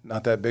is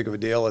not that big of a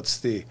deal. It's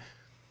the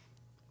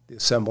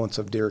semblance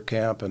of deer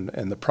camp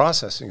and the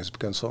processing has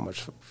become so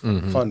much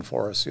fun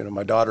for us.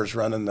 My daughter's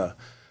running the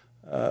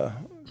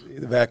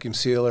vacuum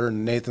sealer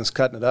and Nathan's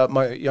cutting it up.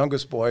 My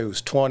youngest boy,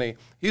 who's 20,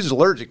 he's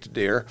allergic to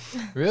deer.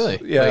 Really?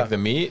 So, yeah. Like the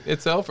meat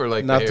itself or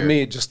not the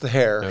meat, just the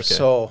hair. Okay.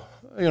 So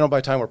by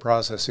the time we're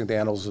processing, the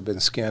animals have been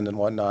skinned and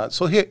whatnot.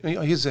 So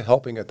he's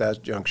helping at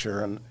that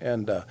juncture,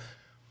 and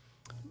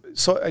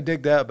so I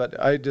dig that. But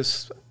I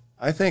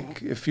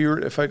think if you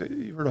were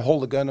to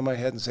hold a gun to my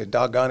head and say,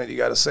 "Doggone it," you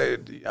got to say,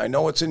 I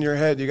know it's in your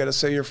head. You got to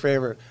say your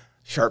favorite,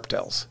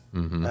 sharptails.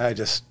 Mm-hmm. I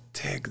just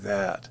dig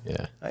that.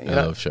 Yeah, I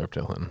love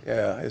sharptail hunting.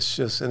 Yeah, it's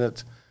just and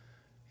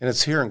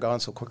it's here and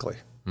gone so quickly.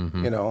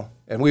 Mm-hmm.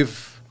 And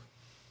we've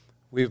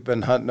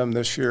been hunting them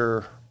this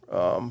year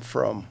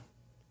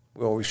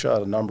we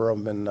shot a number of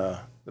them in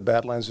the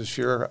Badlands this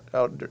year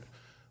out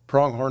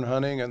pronghorn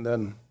hunting, and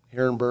then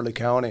here in Burley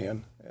County,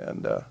 and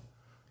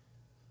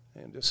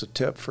just a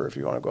tip for if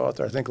you want to go out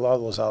there. I think a lot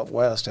of those out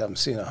west haven't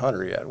seen a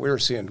hunter yet. We were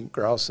seeing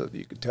grouse that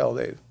you could tell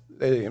they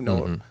didn't even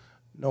know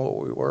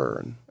what we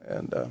were,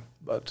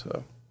 but.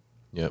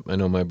 Yep, I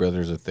know my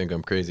brothers would think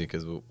I'm crazy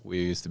because we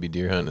used to be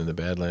deer hunting in the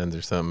Badlands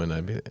or something,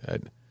 and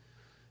I'd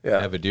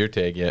have a deer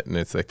tag yet, and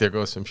it's like, there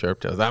goes some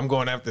sharptails. I'm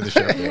going after the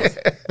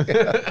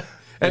sharptails.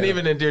 And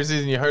even in deer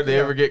season, you hardly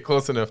ever get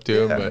close enough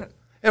to them.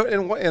 But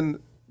and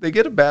they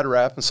get a bad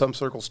rap in some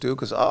circles too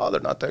because they're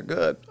not that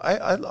good.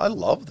 I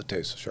love the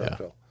taste of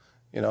sharptail,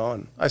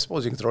 and I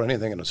suppose you can throw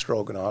anything in a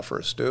stroganoff or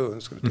a stew and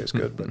it's going to taste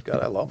good. But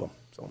God, I love them.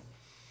 So,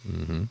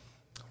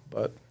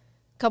 but.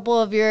 Couple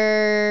of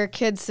your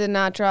kids did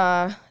not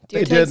draw deer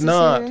They tags did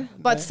not. this year,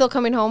 but still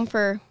coming home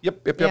for.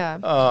 Yep.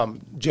 Yeah.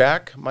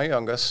 Jack, my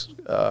youngest,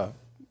 got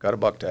a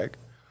buck tag,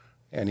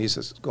 and he's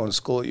just going to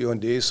school at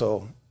UND.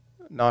 So,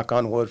 knock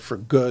on wood for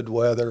good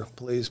weather,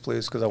 please,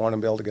 because I want him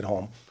to be able to get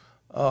home.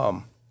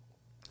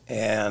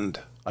 And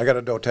I got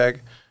a doe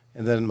tag,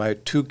 and then my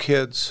two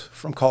kids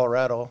from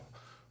Colorado,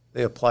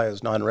 they apply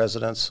as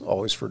non-residents,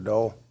 always for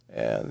doe,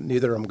 and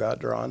neither of them got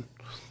drawn.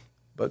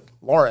 But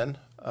Lauren.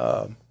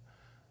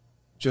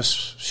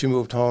 She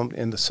moved home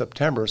in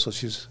September, so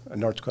she's a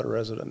North Dakota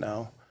resident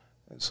now,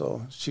 and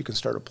so she can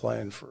start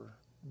applying for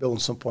building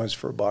some points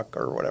for a buck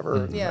or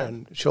whatever,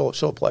 and she'll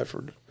apply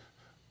for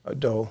a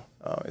doe.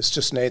 It's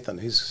just Nathan.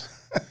 He's,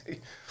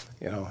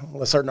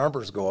 unless our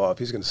numbers go up,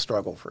 he's going to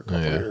struggle for a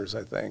couple of years,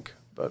 I think.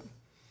 But,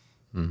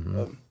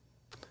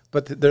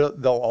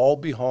 they'll all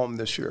be home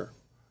this year,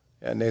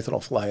 and Nathan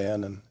will fly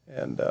in,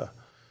 and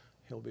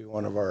he'll be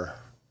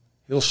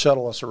he'll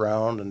shuttle us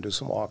around and do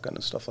some walking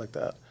and stuff like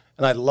that.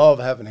 And I love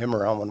having him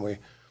around when we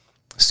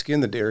skin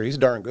the deer. He's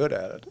darn good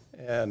at it,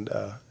 and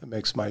it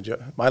makes my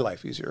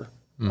life easier.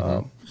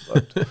 But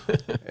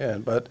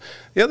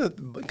the other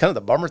kind of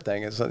the bummer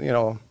thing is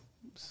that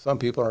some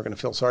people aren't going to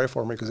feel sorry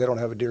for me because they don't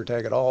have a deer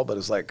tag at all. But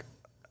it's like,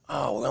 we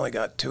only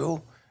got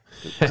two.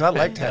 Because I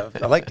like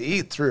to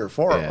eat 3 or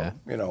 4 of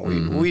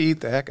them. We eat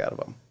the heck out of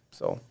them.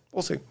 So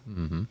we'll see.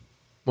 Mm-hmm.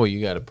 Well,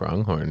 you got a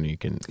pronghorn. You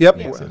can. Yep,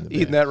 we're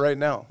eating that right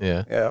now.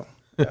 Yeah.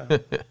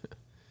 What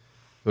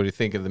do you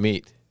think of the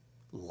meat?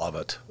 Love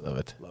it.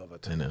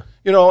 I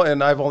know.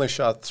 And I've only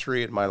shot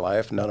 3 in my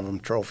life, none of them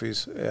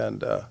trophies.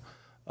 And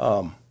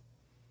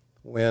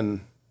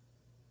when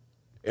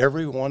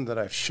every one that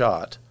I've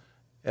shot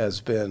has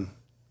been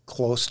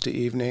close to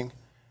evening,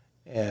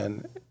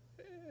 and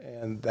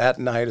that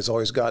night has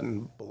always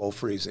gotten below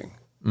freezing.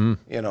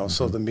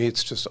 So the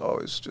meat's just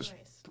always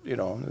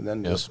and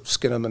then just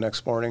skin them the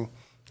next morning.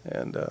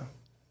 And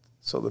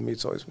so the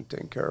meat's always been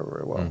taken care of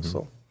very well.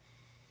 So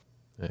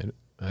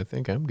I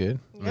think I'm good.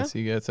 Yeah. Unless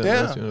you got something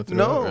else you want to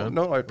throw around.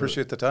 No, I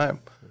appreciate the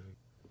time.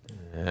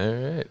 All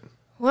right.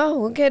 Well,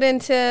 we'll get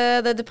into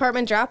the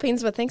department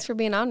droppings, but thanks for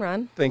being on,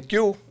 Ron. Thank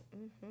you.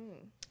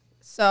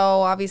 So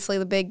obviously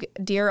the big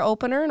deer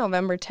opener,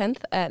 November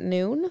 10th at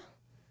noon.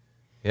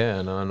 Yeah,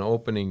 and on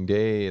opening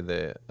day,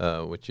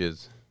 which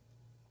is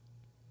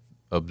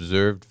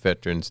observed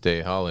Veterans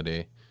Day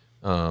holiday,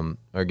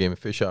 our game and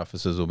fish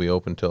offices will be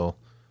open till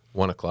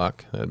 1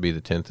 o'clock. That'd be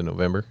the 10th of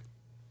November.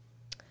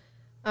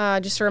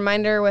 Just a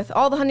reminder with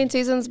all the hunting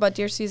seasons, but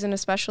deer season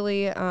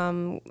especially,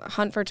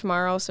 hunt for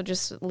tomorrow. So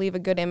just leave a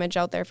good image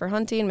out there for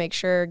hunting. Make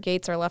sure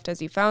gates are left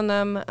as you found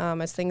them.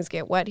 As things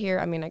get wet here,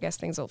 I guess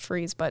things will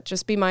freeze, but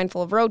just be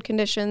mindful of road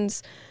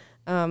conditions.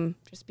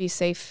 Just be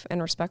safe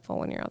and respectful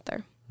when you're out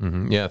there.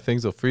 Mm-hmm. Yeah,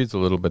 things will freeze a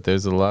little, but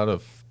there's a lot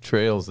of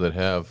trails that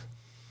have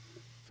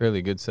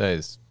fairly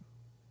good-sized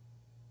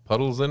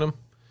puddles in them,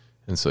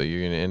 and so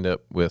you're going to end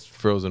up with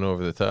frozen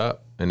over the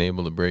top and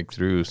able to break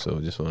through. So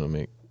just want to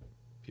make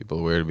people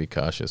aware to be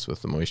cautious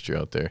with the moisture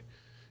out there,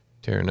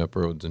 tearing up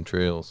roads and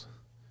trails.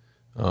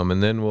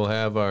 And then we'll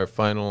have our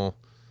final,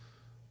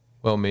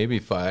 maybe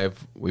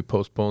 5. We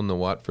postponed the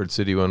Watford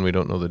City one. We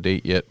don't know the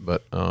date yet,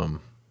 but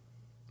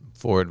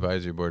 4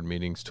 advisory board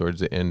meetings towards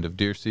the end of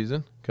deer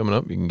season coming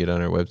up. You can get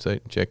on our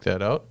website and check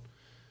that out.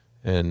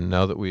 And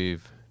now that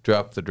we've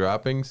dropped the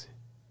droppings,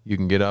 you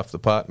can get off the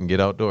pot and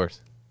get outdoors.